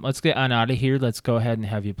let's get on out of here. Let's go ahead and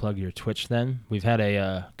have you plug your Twitch. Then we've had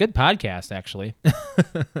a good podcast actually.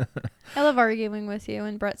 I love arguing with you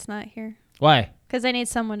when Brett's not here Why? because I need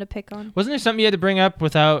someone to pick on. Wasn't there something you had to bring up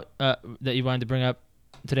without that you wanted to bring up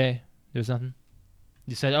today? There was nothing.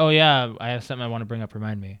 You said, "Oh yeah, I have something I want to bring up.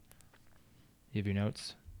 Remind me." You have your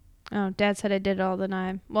notes. Oh, Dad said I did it all the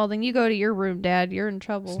time. Well, then you go to your room, Dad. You're in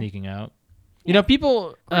trouble. Sneaking out. You know,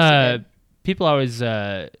 people always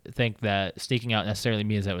think that sneaking out necessarily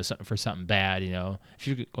means that it was something for something bad. You know, if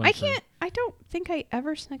you're going I don't think I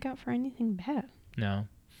ever snuck out for anything bad. No,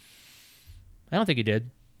 I don't think you did.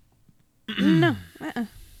 No.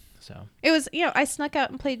 So It was, I snuck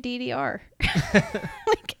out and played DDR.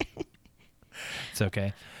 it's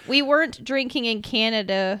okay. We weren't drinking in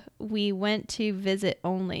Canada. We went to visit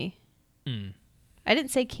only. I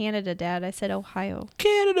didn't say Canada, Dad. I said Ohio.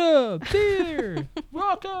 Canada, beer,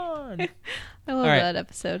 rock on. I love All right. that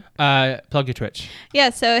episode. Plug your Twitch.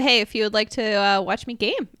 Yeah, so hey, if you would like to watch me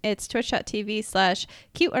game, it's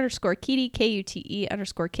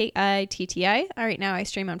twitch.tv/Q_Kitty, KUTE_KITTI. All right, now I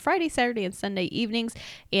stream on Friday, Saturday, and Sunday evenings.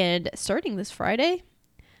 And starting this Friday,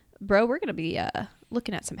 bro, we're going to be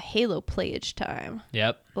looking at some Halo playage time.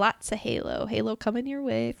 Yep. Lots of Halo. Halo coming your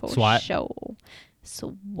way for SWAT. show.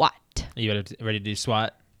 SWAT. Are you ready to do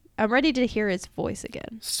SWAT? I'm ready to hear his voice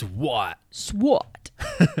again. SWAT. SWAT.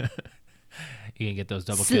 You can get those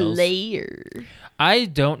double kills. Slayer. I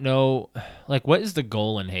don't know, like, what is the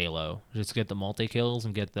goal in Halo? Just get the multi kills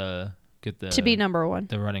and get the To be number one.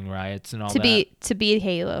 the running riots and all To that. be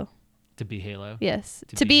Halo. To be Halo. Yes.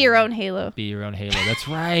 To To be be your Halo. own Halo. Be your own Halo. That's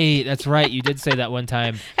right. That's right. You did say that one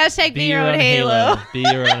time. Hashtag be your own Halo. Be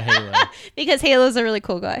your own Halo. Because Halo's a really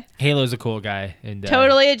cool guy. Halo's a cool guy, and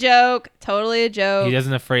Totally a joke. Totally a joke. he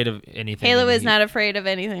doesn't afraid of anything. Halo and is not afraid of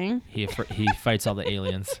anything. He fights all the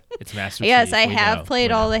aliens. It's Master Yes, Chief. I We have know.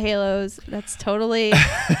 played We all know. the Halos. That's totally,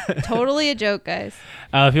 totally a joke, guys.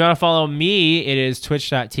 If you want to follow me, it is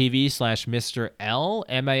twitch.tv/Mr. L,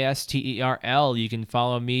 MASTERL. You can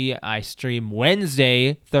follow me. I stream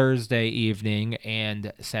Wednesday, Thursday evening,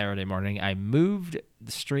 and Saturday morning. I moved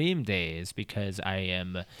the stream days because I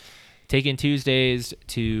am taking Tuesdays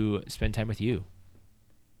to spend time with you.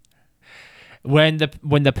 When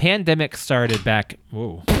the pandemic started back,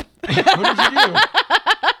 whoa. What did you do?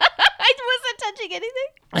 I wasn't touching anything.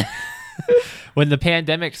 When the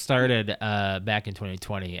pandemic started back in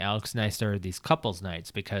 2020, Alex and I started these couples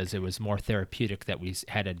nights because it was more therapeutic that we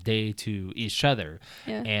had a day to each other.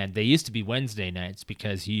 Yeah. And they used to be Wednesday nights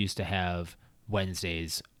because you used to have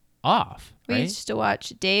Wednesdays off, We right? used to watch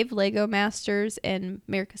Dave, Lego Masters, and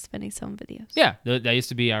America's Funniest Home Videos. Yeah, that used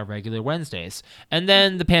to be our regular Wednesdays. And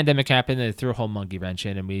then the pandemic happened and it threw a whole monkey wrench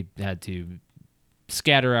in, and we had to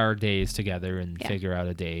scatter our days together and figure out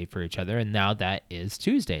a day for each other. And now that is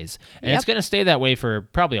Tuesdays. And it's going to stay that way for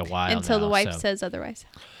probably a while Until now, the wife so- says otherwise.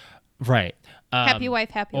 Right. Happy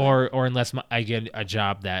wife, happy life. or unless I get a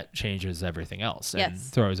job that changes everything else and Yes.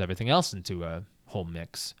 throws everything else into a whole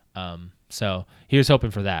mix. So here's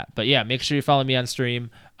hoping for that. But yeah, make sure you follow me on stream.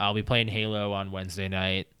 I'll be playing Halo on Wednesday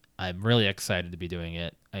night. I'm really excited to be doing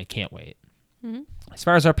it. I can't wait. Mm-hmm. As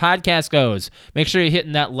far as our podcast goes, make sure you're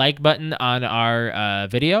hitting that like button on our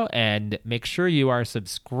video, and make sure you are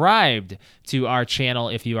subscribed to our channel.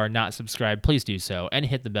 If you are not subscribed, please do so, and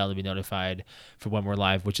hit the bell to be notified for when we're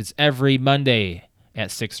live, which is every Monday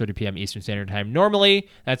at 6:30 p.m. Eastern Standard Time. Normally,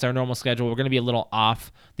 that's our normal schedule. We're going to be a little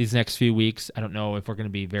off these next few weeks. I don't know if we're going to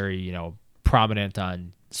be very, prominent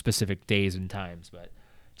on specific days and times, but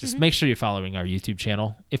just make sure you're following our YouTube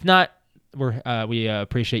channel. If not, we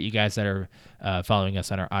appreciate you guys that are following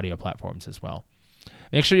us on our audio platforms as well.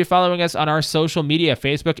 Make sure you're following us on our social media,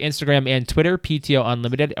 Facebook, Instagram, and Twitter, PTO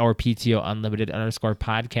Unlimited or PTO Unlimited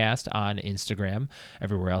 _podcast on Instagram.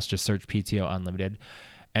 Everywhere else, just search PTO Unlimited.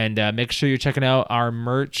 And make sure you're checking out our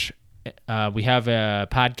merch. We have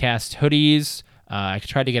podcast hoodies. I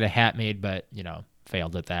tried to get a hat made, but,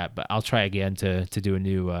 failed at that. But I'll try again to do a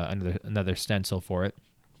new another stencil for it.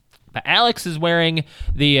 But Alex is wearing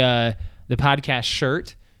the podcast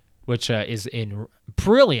shirt, which is in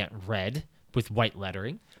brilliant red with white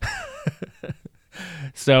lettering.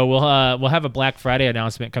 So we'll have a Black Friday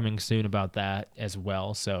announcement coming soon about that as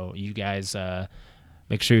well. So you guys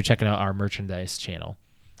make sure you're checking out our merchandise channel.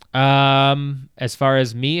 As far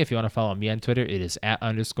as me, if you want to follow me on Twitter, it is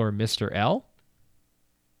 @_Mr. L.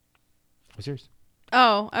 What's yours?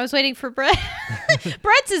 Oh, I was waiting for Brett.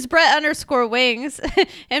 Brett's is Brett_wings,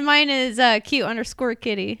 and mine is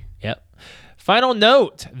cute_kitty. Yep. Final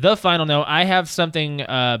note. The final note. I have something,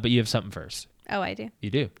 but you have something first. Oh, I do. You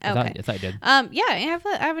do. Okay. I thought you did. Yeah, I have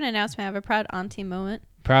an announcement. I have a proud auntie moment.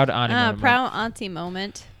 Proud auntie moment. Proud auntie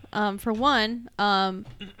moment. For one, I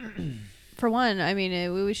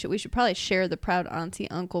mean, we should probably share the proud auntie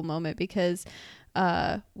uncle moment because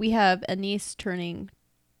we have a niece turning.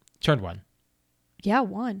 Turned one. Yeah,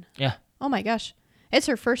 one. Yeah. Oh my gosh, it's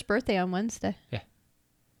her first birthday on Wednesday. Yeah.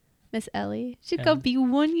 Miss Ellie, she's gonna be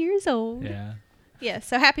 1 year old. Yeah. Yeah.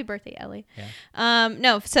 So happy birthday, Ellie. Yeah.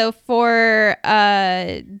 No. So for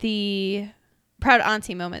the proud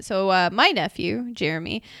auntie moment. So my nephew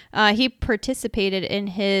Jeremy, he participated in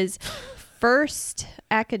his first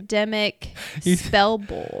academic spell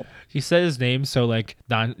bowl. He said his name so like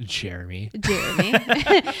not Jeremy.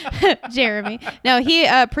 Jeremy. No, he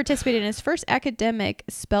participated in his first academic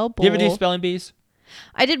spell bowl. You ever do spelling bees?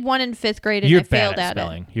 I did one in 5th grade and You're I failed bad at at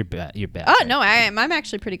spelling. it. You're bad. You're bad. Oh, no, I'm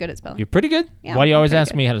actually pretty good at spelling. You're pretty good? Yeah, Why do you I'm always pretty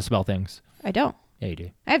ask good. me how to spell things? I don't. Yeah, you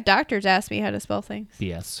do. I have doctors ask me how to spell things.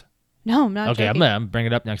 BS. No, I'm not Okay, joking. I'm bring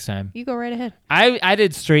it up next time. You go right ahead. I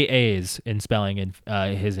did straight A's in spelling in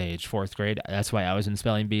his age, 4th grade. That's why I was in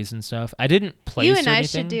spelling bees and stuff. I didn't place You and or I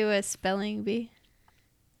anything. should do a spelling bee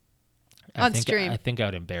I on think, stream. I think I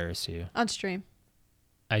would embarrass you. on stream.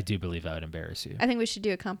 I do believe I would embarrass you. I think we should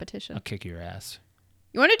do a competition. I'll kick your ass.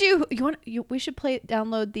 You want to do? We should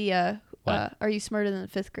download the. What? Are you smarter than a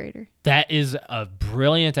 5th grader? That is a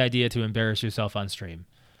brilliant idea to embarrass yourself on stream.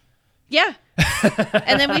 Yeah.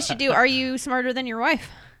 And then we should do. Are you smarter than your wife?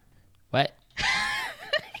 What?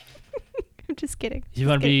 I'm just kidding. You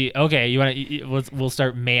want to be okay? You want to? We'll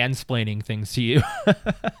start mansplaining things to you. I'm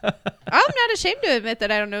not ashamed to admit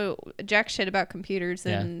that I don't know jack shit about computers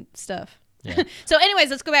and stuff. Yeah. So anyways,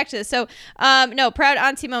 let's go back to this. So no, proud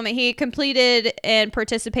auntie moment. He completed and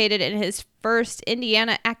participated in his first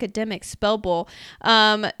Indiana academic spell bowl.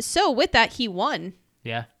 So with that, he won.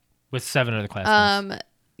 Yeah, with 7 other classmates.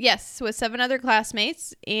 Yes, with 7 other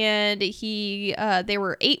classmates, and he they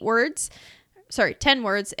were 10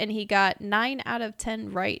 words, and he got 9 out of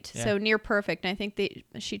 10 right. Yeah. So near perfect. And I think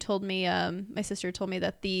she told me, my sister told me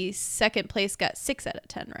that the second place got 6 out of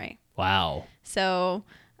 10 right. Wow. So,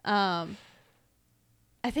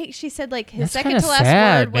 I think she said like his That's second kinda to last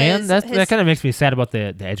sad, word man. was That kind of makes me sad about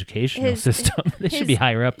the educational his- system. They should be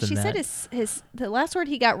higher up than she that. said the last word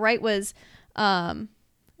he got right was I'm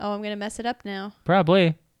gonna mess it up now.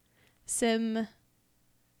 Probably. Sim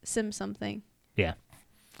something. Yeah.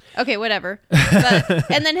 Okay, whatever.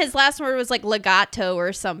 But, and then his last word was like legato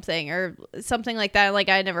or something like that. Like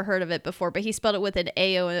I had never heard of it before, but he spelled it with an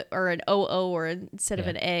A or an OO or instead of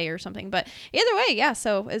an A or something. But either way, yeah.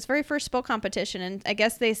 So his very first spell competition, and I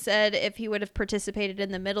guess they said if he would have participated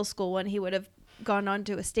in the middle school one, he would have gone on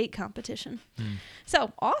to a state competition.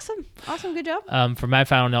 So awesome, good job. For my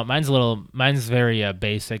final note, mine's very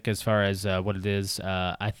basic as far as what it is.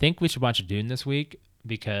 I think we should watch Dune this week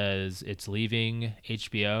because it's leaving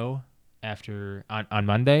HBO on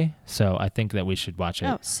Monday. So I think that we should watch it.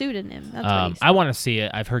 Oh, pseudonym. That's what he said. I want to see it.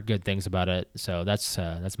 I've heard good things about it. So that's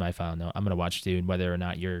my final note. I'm gonna watch Dune whether or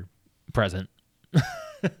not you're present.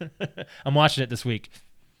 I'm watching it this week.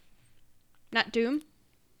 Not Doom.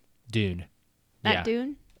 Dune. Not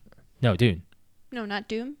Dune. No, Dune. No, not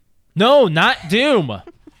Doom. No, not Doom.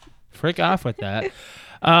 Frick off with that.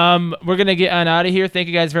 We're gonna get on out of here. Thank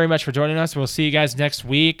you guys very much for joining us. We'll see you guys next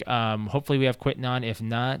week. Hopefully we have Quentin on. If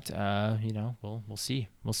not, we'll see.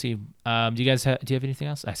 We'll see. Do you guys do you have anything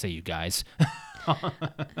else? I say you guys.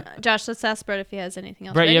 Josh, let's ask Brett if he has anything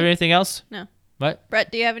else. Brett, you have Ready? anything else? No. What?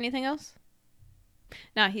 Brett, do you have anything else?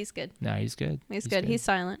 No, he's good. No, he's good. He's good. He's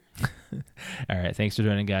silent. All right. Thanks for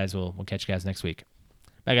joining, guys. We'll catch you guys next week.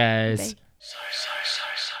 Bye, guys. Bye.